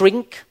stomach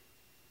shrink.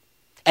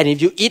 And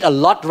if you eat a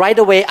lot right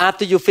away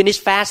after you finish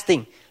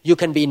fasting, you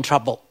can be in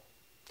trouble.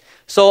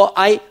 So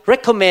I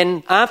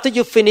recommend after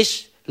you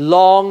finish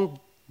long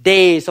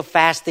days of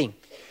fasting,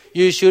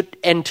 you should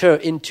enter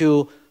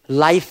into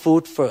light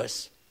food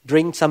first.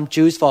 Drink some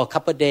juice for a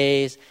couple of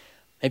days.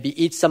 Maybe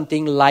eat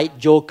something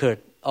light yogurt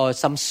or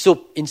some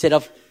soup instead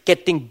of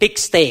getting big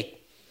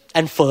steak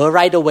and pho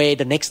right away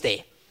the next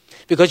day.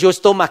 Because your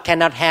stomach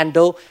cannot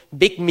handle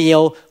big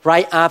meal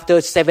right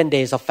after 7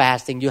 days of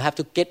fasting. You have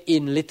to get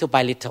in little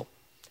by little.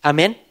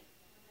 Amen?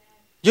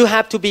 You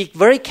have to be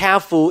very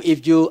careful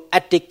if you're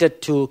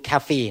addicted to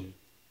caffeine.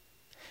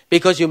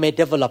 Because you may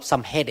develop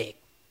some headache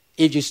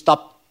if you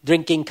stop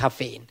drinking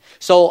caffeine.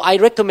 So I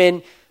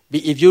recommend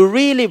if you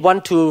really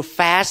want to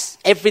fast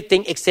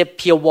everything except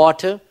pure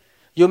water,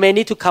 you may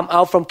need to come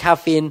out from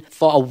caffeine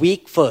for a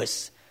week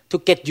first to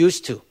get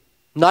used to.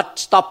 Not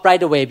stop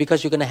right away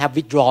because you're going to have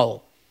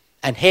withdrawal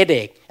and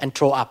headache and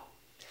throw up.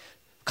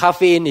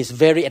 Caffeine is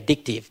very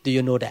addictive. Do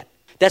you know that?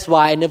 That's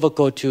why I never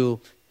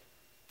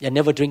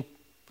drink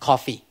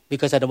coffee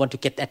because I don't want to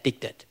get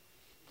addicted.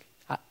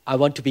 I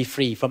want to be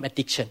free from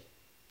addiction.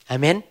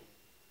 Amen?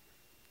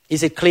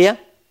 Is it clear?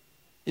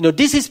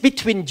 This is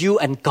between you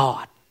and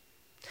God.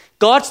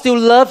 God still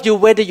loves you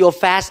whether you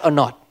fast or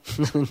not.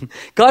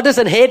 God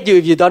doesn't hate you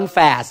if you don't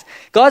fast.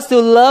 God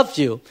still loves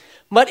you.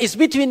 But it's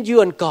between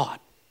you and God.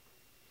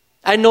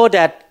 I know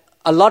that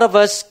a lot of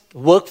us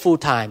work full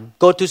time,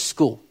 go to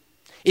school.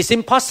 It's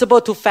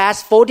impossible to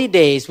fast 40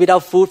 days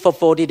without food for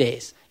 40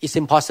 days. It's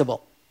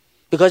impossible.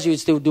 Because you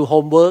still do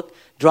homework,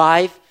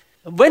 drive.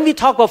 When we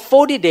talk about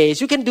 40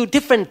 days, you can do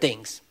different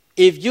things.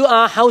 If you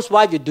are a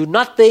housewife, you do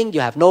nothing,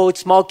 you have no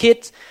small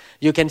kids,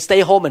 you can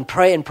stay home and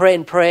pray and pray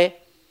and pray.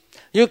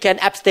 You can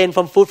abstain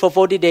from food for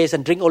 40 days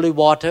and drink only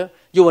water.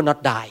 You will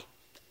not die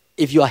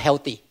if you are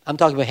healthy. I'm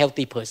talking about a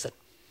healthy person.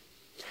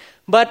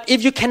 But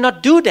if you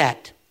cannot do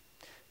that,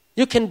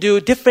 you can do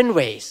different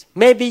ways.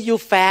 Maybe you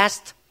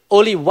fast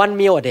only 1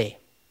 meal a day,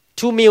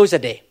 2 meals a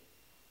day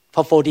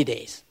for 40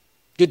 days.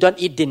 You don't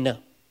eat dinner.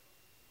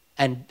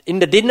 And in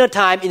the dinner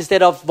time,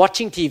 instead of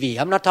watching TV,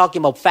 I'm not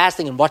talking about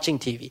fasting and watching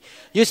TV.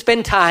 You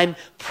spend time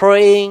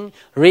praying,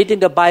 reading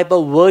the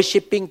Bible,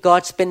 worshiping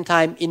God, spend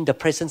time in the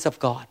presence of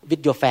God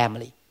with your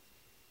family.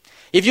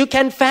 If you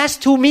can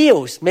fast 2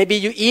 meals, maybe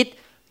you eat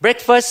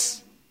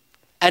breakfast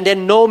and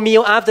then no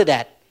meal after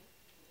that.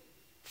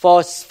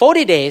 For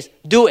 40 days,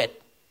 do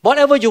it.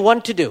 Whatever you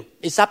want to do.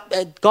 It's up.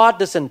 God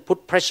doesn't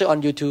put pressure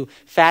on you to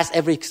fast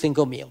every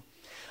single meal.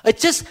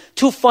 It's just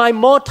to find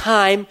more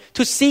time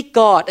to seek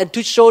God and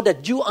to show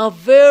that you are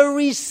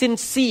very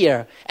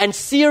sincere and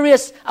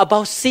serious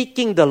about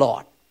seeking the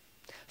Lord.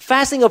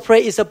 Fasting or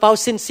prayer is about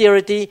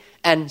sincerity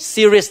and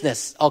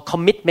seriousness or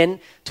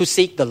commitment to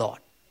seek the Lord.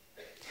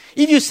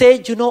 If you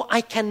say,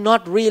 I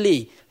cannot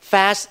really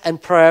fast and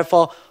pray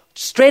for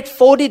straight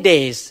 40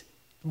 days,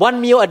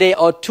 1 meal a day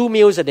or 2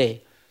 meals a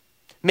day,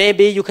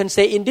 maybe you can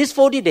say, in these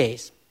 40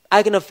 days,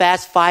 I'm going to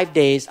fast 5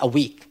 days a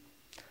week.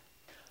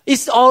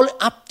 It's all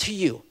up to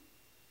you.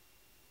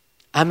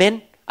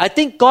 Amen. I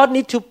think God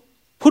needs to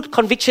put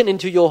conviction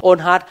into your own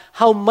heart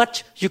how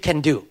much you can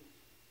do.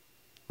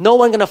 No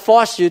one going to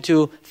force you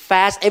to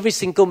fast every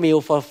single meal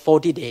for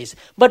 40 days.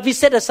 But we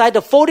set aside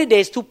the 40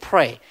 days to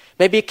pray.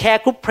 Maybe care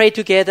group pray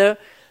together.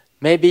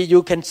 Maybe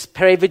you can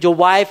pray with your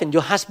wife and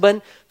your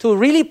husband to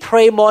really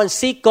pray more and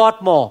seek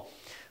God more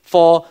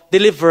for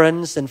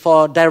deliverance and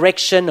for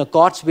direction or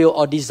God's will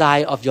or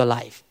desire of your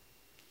life.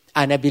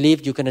 And I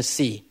believe you're going to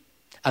see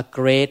a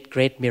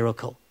great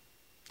miracle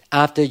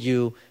after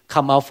you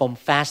come out from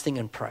fasting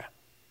and prayer.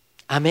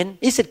 Amen.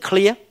 Is it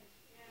clear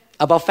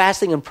about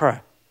fasting and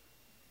prayer?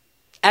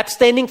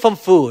 Abstaining from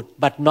food,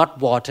 but not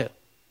water.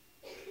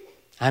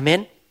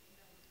 Amen.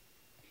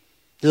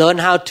 Learn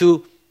how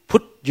to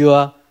put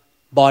your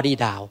body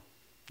down.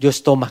 your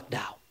stomach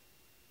down.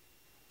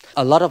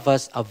 A lot of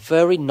us are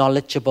very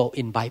knowledgeable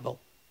in Bible.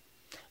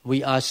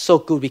 We are so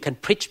good. We can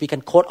preach. We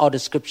can quote all the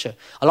scripture.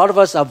 A lot of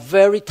us are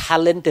very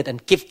talented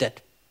and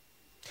gifted.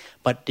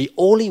 But the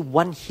only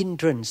one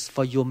hindrance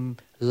for your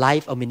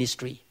life or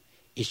ministry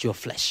is your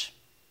flesh.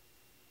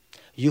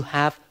 You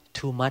have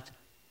too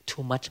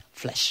much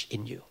flesh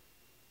in you.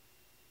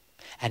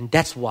 And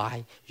that's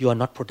why you are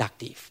not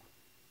productive.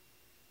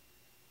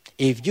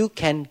 If you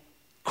can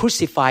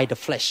crucify the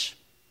flesh,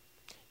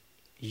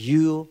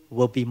 you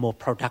will be more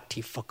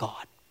productive for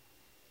God.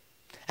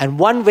 And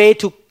one way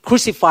to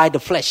crucify the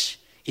flesh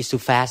is to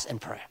fast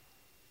and pray.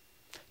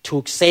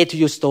 To say to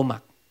your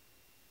stomach,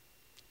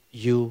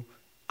 you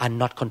are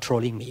not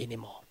controlling me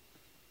anymore.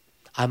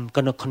 I'm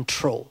going to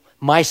control.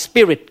 My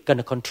spirit going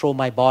to control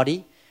my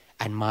body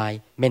and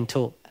my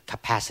mental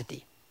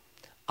capacity.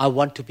 I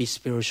want to be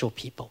spiritual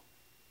people.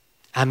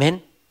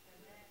 Amen?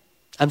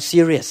 I'm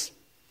serious.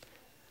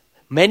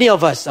 Many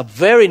of us are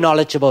very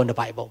knowledgeable in the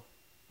Bible.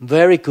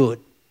 Very good.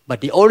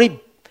 But the only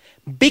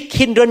big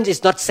hindrance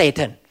is not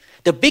Satan.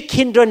 The big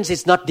hindrance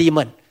is not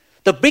demon.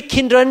 The big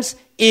hindrance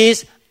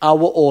is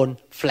our own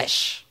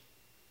flesh.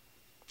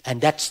 And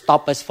that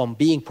stops us from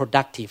being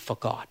productive for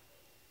God.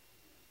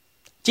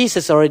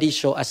 Jesus already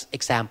showed us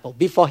example.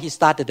 Before he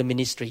started the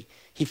ministry,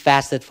 he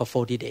fasted for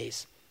 40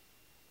 days.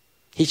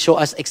 He showed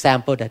us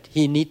example that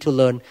he need to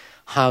learn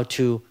how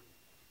to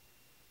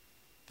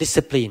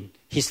discipline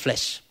his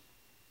flesh.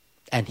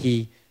 And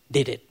he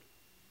did it.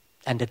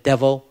 And the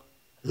devil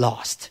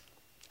lost.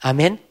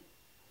 Amen?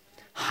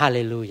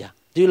 Hallelujah.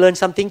 Do you learn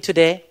something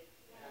today?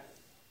 Yes.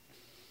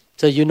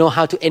 So you know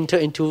how to enter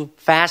into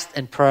fast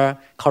and prayer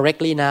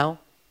correctly now?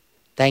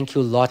 Thank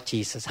you, Lord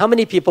Jesus. How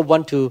many people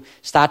want to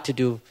start to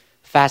do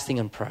fasting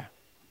and prayer?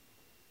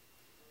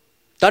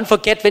 Don't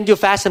forget when you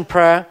fast and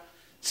prayer,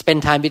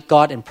 spend time with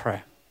God and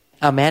prayer.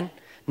 Amen?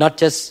 Not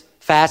just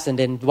fast and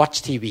then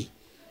watch TV.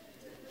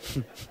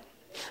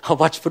 Or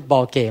watch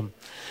football game.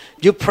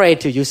 You pray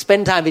to you,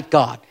 spend time with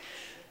God.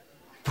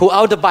 Pull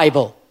out the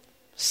Bible,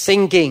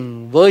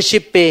 singing,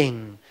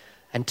 worshiping,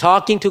 and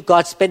talking to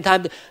God, spend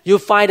time. You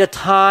find a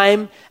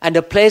time and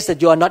a place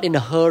that you are not in a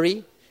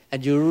hurry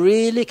and you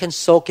really can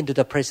soak into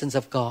the presence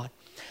of God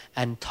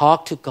and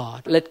talk to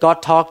God. Let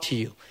God talk to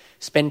you.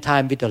 Spend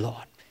time with the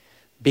Lord.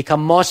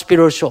 Become more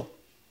spiritual.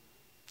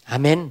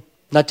 Amen.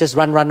 Not just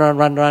run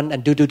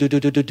and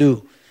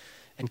do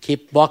and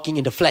keep walking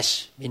in the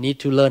flesh. We need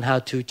to learn how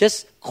to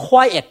just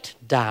quiet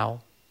down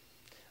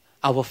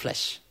our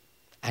flesh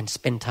and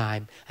spend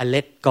time and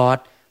let God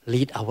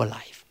lead our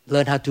life.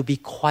 Learn how to be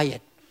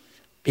quiet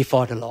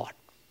before the Lord.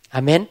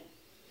 Amen.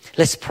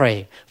 Let's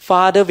pray.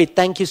 Father, we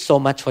thank you so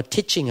much for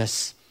teaching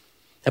us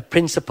the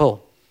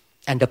principle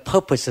and the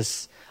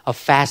purposes of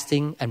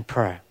fasting and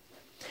prayer.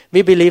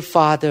 We believe,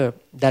 Father,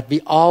 that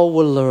we all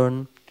will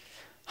learn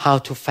how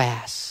to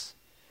fast.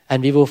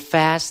 And we will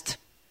fast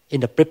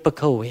in a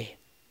biblical way,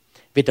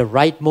 with the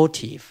right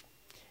motive,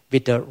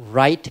 with the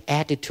right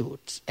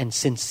attitudes and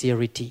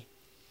sincerity.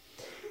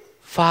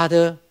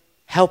 Father,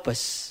 help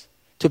us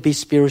to be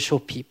spiritual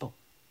people.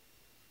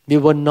 We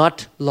will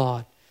not,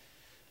 Lord,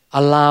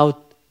 allow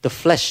the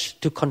flesh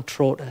to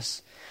control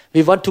us.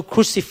 We want to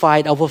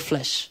crucify our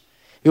flesh.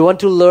 We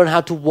want to learn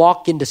how to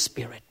walk in the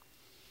Spirit.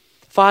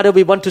 Father,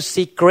 we want to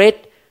see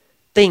great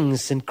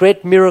things and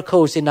great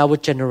miracles in our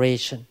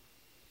generation.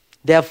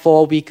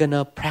 Therefore, we're going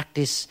to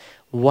practice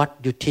what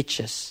you teach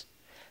us,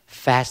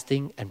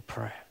 fasting and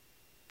prayer.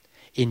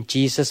 In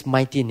Jesus'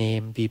 mighty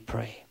name we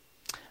pray.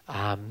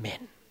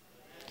 Amen.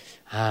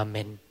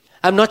 Amen.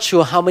 I'm not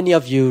sure how many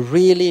of you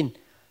really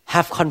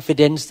have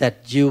confidence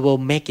that you will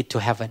make it to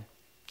heaven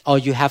or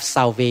you have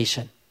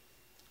salvation.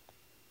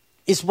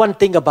 It's one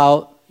thing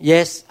about,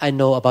 yes, I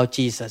know about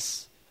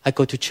Jesus. I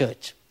go to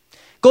church.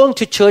 Going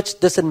to church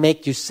doesn't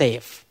make you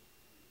saved.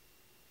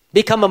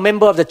 Become a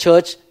member of the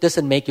church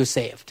doesn't make you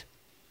saved.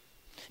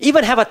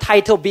 Even have a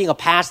title being a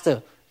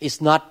pastor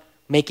is not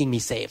making me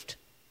saved.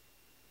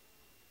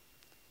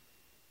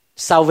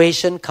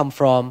 Salvation comes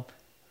from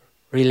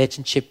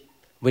relationship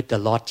with the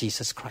Lord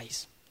Jesus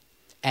Christ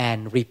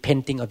and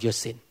repenting of your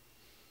sin.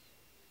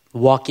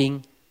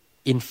 Walking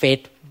in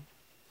faith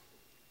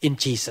in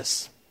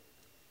Jesus.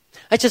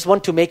 I just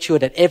want to make sure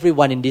that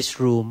everyone in this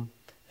room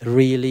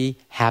really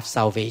have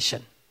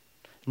salvation.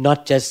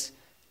 Not just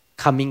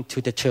coming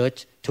to the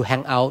church to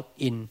hang out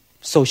in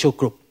social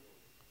group.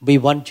 We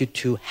want you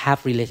to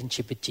have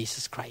relationship with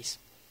Jesus Christ.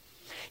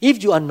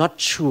 If you are not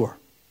sure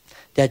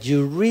that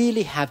you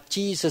really have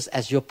Jesus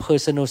as your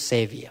personal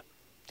Savior,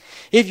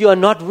 if you are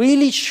not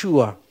really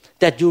sure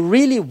that you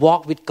really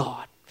walk with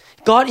God,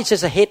 God is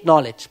just a head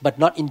knowledge, but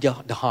not in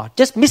the heart.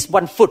 Just miss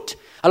 1 foot.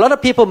 A lot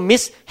of people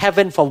miss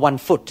heaven for 1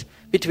 foot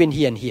between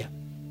here and here.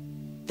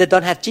 They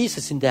don't have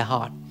Jesus in their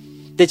heart.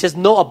 They just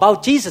know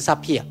about Jesus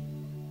up here.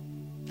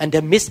 And they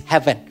miss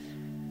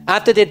heaven.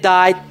 After they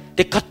died,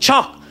 they got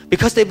shocked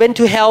because they went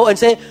to hell and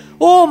say,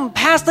 "Oh,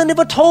 pastor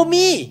never told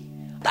me.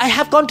 I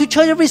have gone to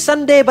church every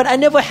Sunday, but I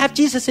never have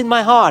Jesus in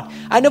my heart.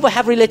 I never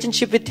have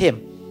relationship with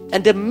Him."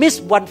 And they miss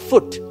 1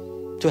 foot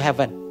to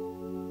heaven.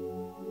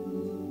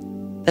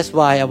 That's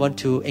why I want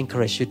to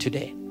encourage you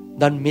today.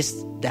 Don't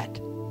miss that.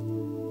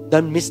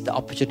 Don't miss the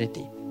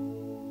opportunity.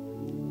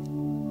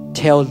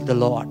 Tell the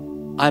Lord,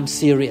 I'm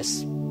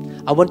serious.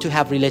 I want to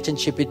have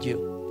relationship with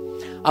you.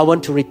 I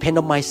want to repent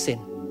of my sin.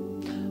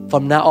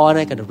 From now on,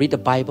 I'm going to read the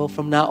Bible.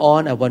 From now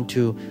on, I want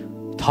to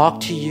talk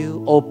to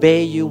you,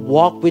 obey you,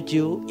 walk with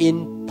you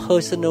in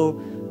personal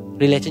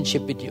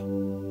relationship with you.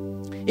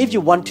 If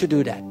you want to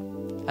do that,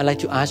 I'd like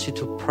to ask you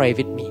to pray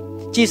with me.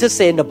 Jesus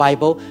said in the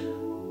Bible,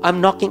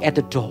 I'm knocking at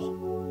the door.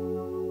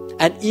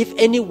 And if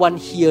anyone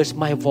hears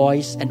my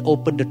voice and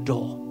open the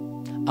door,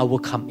 I will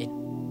come in.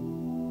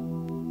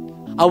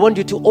 I want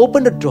you to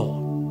open the door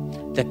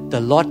that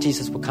the Lord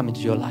Jesus will come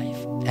into your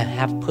life and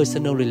have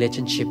personal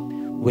relationship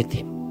with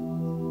Him.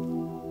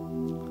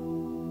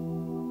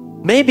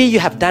 Maybe you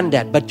have done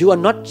that, but you are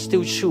not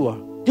still sure.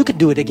 You can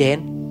do it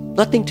again.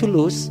 Nothing to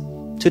lose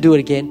to do it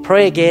again.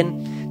 Pray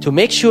again to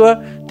make sure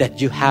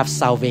that you have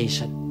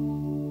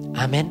salvation.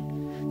 Amen.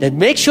 Then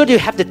make sure you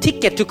have the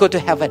ticket to go to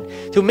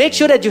heaven. To make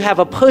sure that you have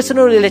a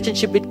personal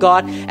relationship with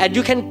God and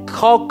you can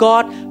call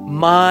God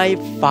my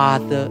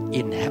Father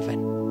in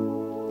heaven.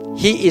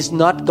 He is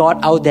not God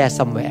out there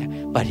somewhere,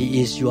 but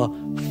He is your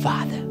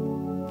Father.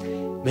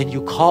 When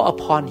you call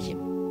upon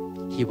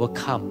Him, He will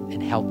come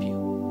and help you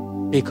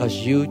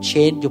because you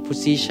change your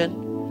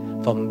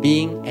position from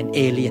being an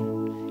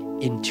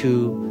alien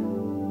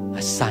into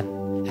a son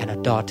and a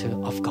daughter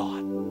of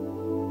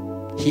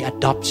God. He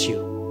adopts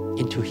you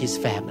into His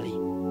family.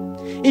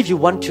 If you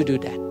want to do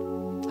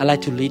that, I'd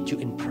like to lead you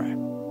in prayer.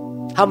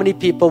 How many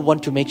people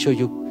want to make sure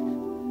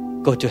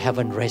you go to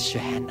heaven? Raise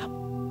your hand up.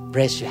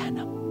 Raise your hand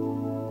up.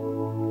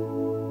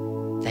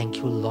 Thank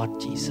you, Lord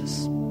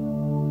Jesus.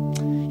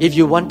 If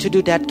you want to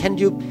do that, can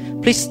you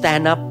please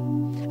stand up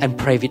and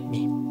pray with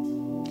me?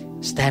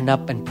 Stand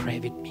up and pray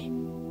with me.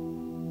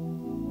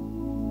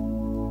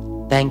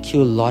 Thank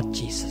you, Lord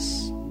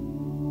Jesus.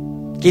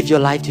 Give your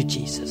life to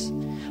Jesus.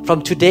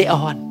 From today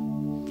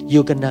on,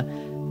 you're gonna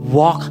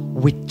walk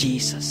with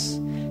Jesus.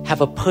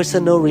 Have a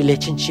personal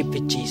relationship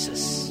with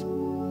Jesus.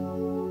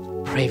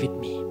 Pray with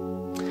me.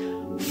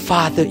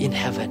 Father in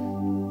heaven,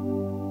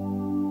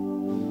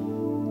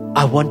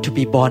 I want to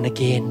be born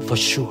again for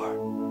sure.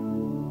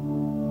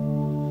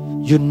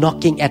 You're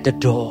knocking at the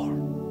door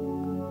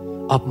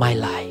of my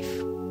life.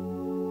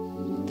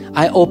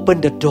 I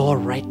open the door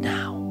right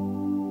now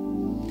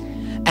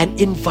and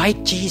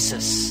invite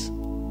Jesus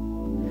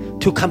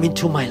to come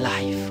into my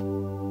life,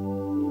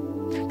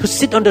 to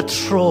sit on the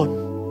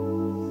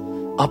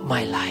throne of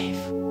my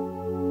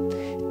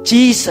life.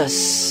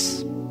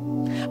 Jesus,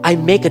 I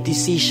make a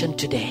decision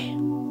today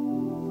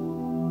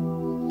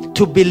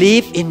to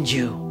believe in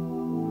you.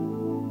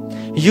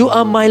 You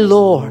are my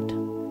Lord,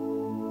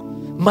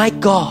 my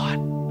God,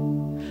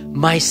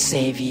 my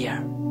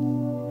Savior.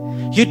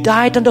 You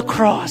died on the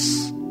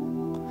cross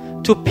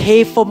to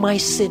pay for my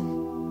sin.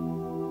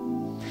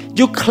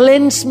 You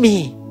cleanse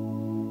me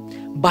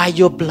by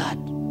your blood.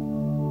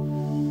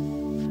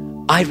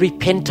 I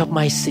repent of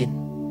my sin.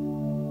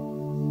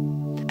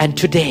 And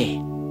today,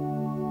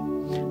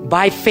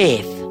 by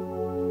faith,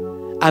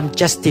 I'm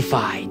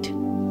justified.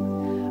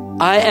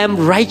 I am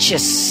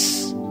righteous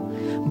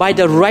by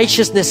the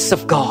righteousness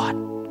of God.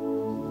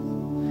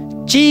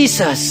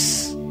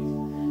 Jesus,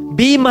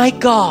 be my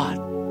God.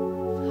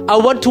 I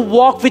want to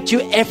walk with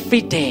you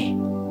every day.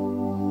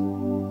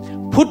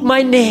 Put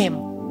my name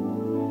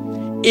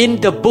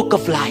in the book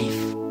of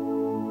life.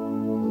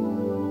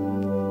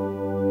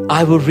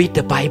 I will read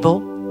the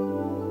Bible.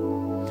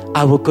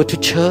 I will go to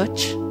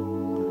church.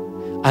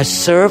 I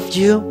serve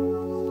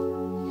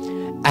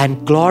you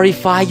and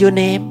glorify your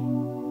name.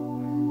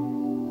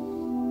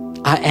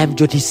 I am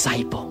your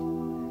disciple.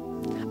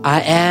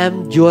 I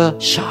am your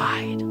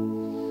child,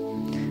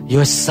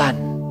 your son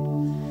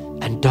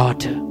and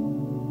daughter.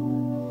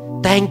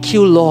 Thank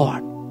you,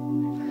 Lord,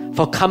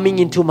 for coming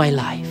into my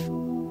life.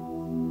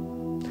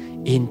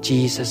 In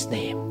Jesus'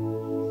 name.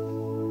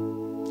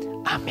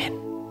 Amen.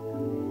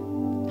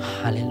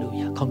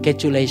 Hallelujah.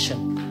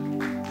 Congratulations.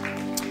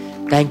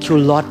 Thank you,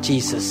 Lord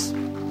Jesus.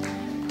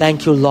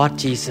 Thank you, Lord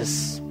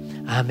Jesus.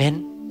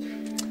 Amen.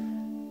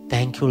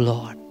 Thank you,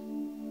 Lord.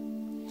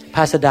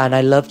 Pastor Dan,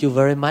 I love you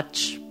very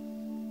much.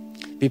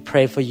 We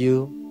pray for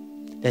you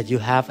that you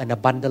have an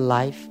abundant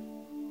life.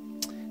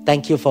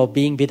 Thank you for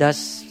being with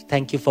us.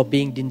 Thank you for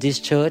being in this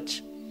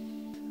church.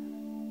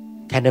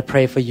 Can I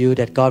pray for you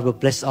that God will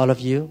bless all of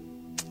you?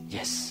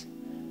 Yes.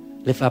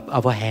 Lift up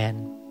our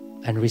hand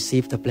and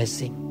receive the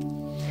blessing.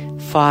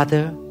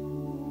 Father,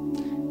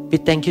 we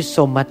thank you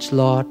so much,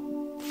 Lord,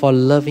 for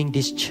loving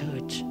this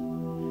church.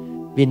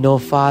 We know,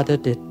 Father,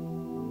 that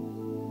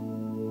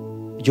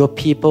your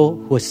people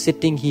who are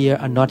sitting here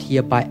are not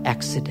here by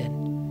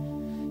accident.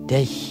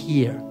 They're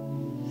here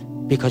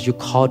because you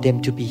called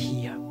them to be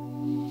here.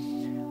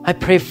 I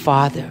pray,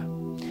 Father,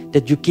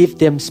 that you give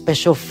them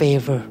special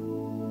favor,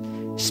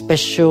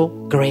 special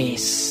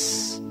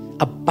grace,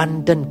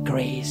 abundant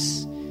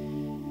grace,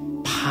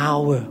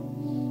 power,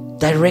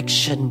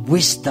 direction,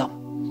 wisdom.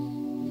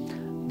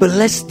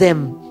 Bless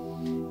them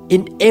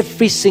in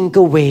every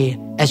single way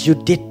as you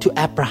did to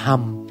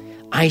Abraham,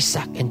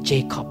 Isaac, and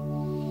Jacob.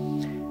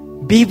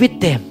 Be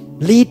with them,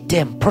 lead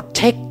them,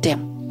 protect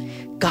them,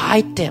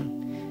 guide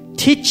them,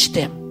 teach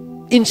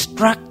them,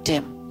 instruct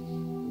them,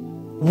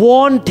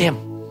 warn them,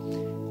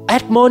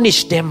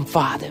 admonish them,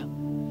 Father.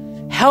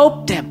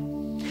 Help them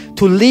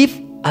to live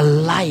a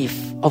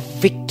life of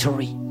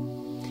victory.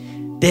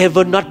 They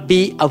will not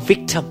be a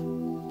victim.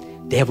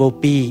 They will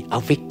be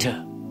a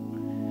victor.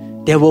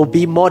 They will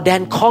be more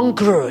than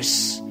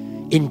conquerors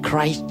in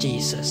Christ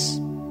Jesus.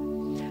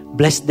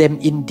 Bless them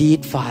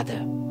indeed, Father.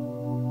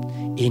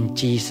 In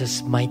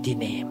Jesus' mighty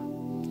name.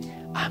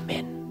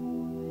 Amen.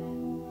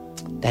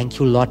 Thank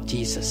you, Lord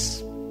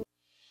Jesus.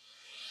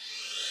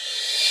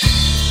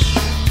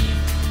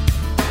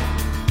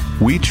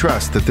 We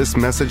trust that this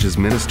message is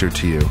ministered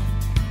to you.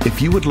 If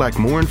you would like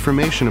more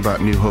information about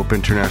New Hope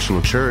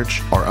International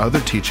Church or other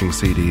teaching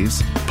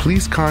CDs,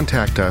 please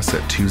contact us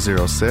at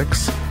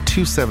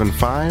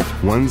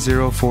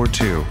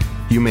 206-275-1042.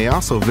 You may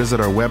also visit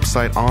our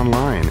website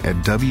online at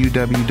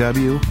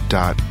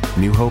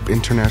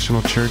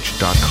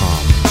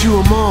www.newhopeinternationalchurch.com. To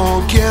them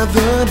all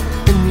gathered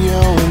in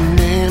your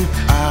name,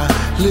 I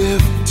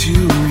lift to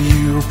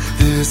you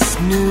this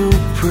new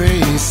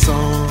praise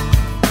song.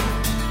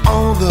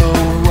 All the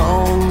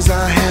wrongs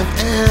I have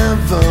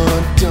ever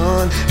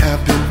done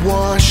have been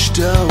washed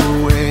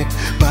away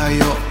by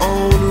your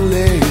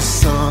only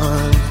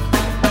Son.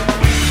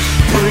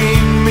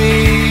 Bring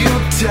me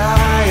your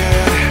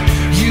tired,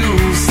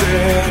 you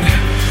said.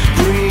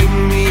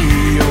 Bring me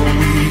your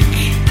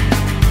weak.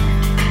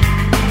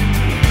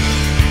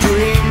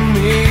 Bring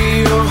me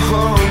your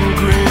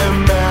hungry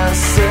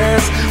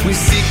masses. We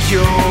seek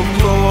your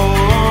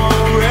glory.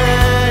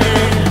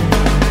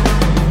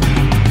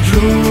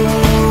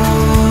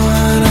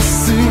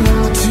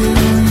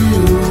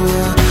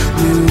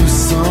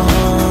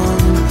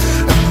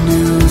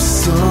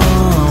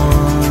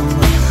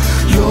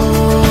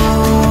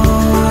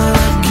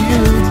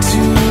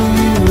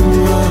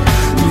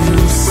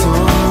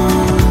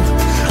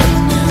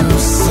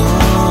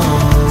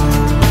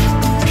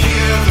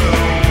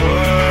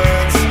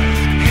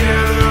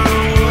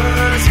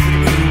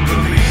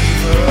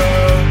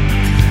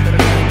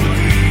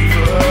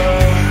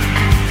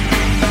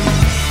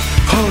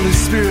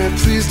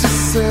 Lord, please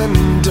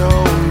descend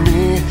on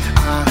me.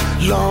 I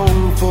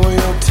long for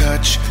your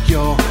touch,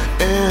 your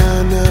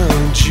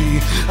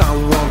energy. I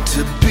want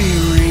to be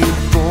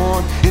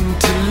reborn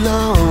into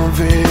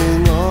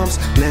loving arms.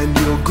 Lend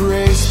your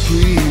grace,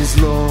 please,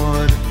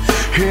 Lord.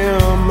 Hear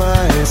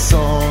my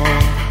song.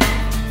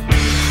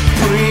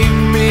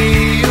 Bring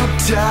me your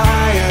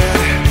tired,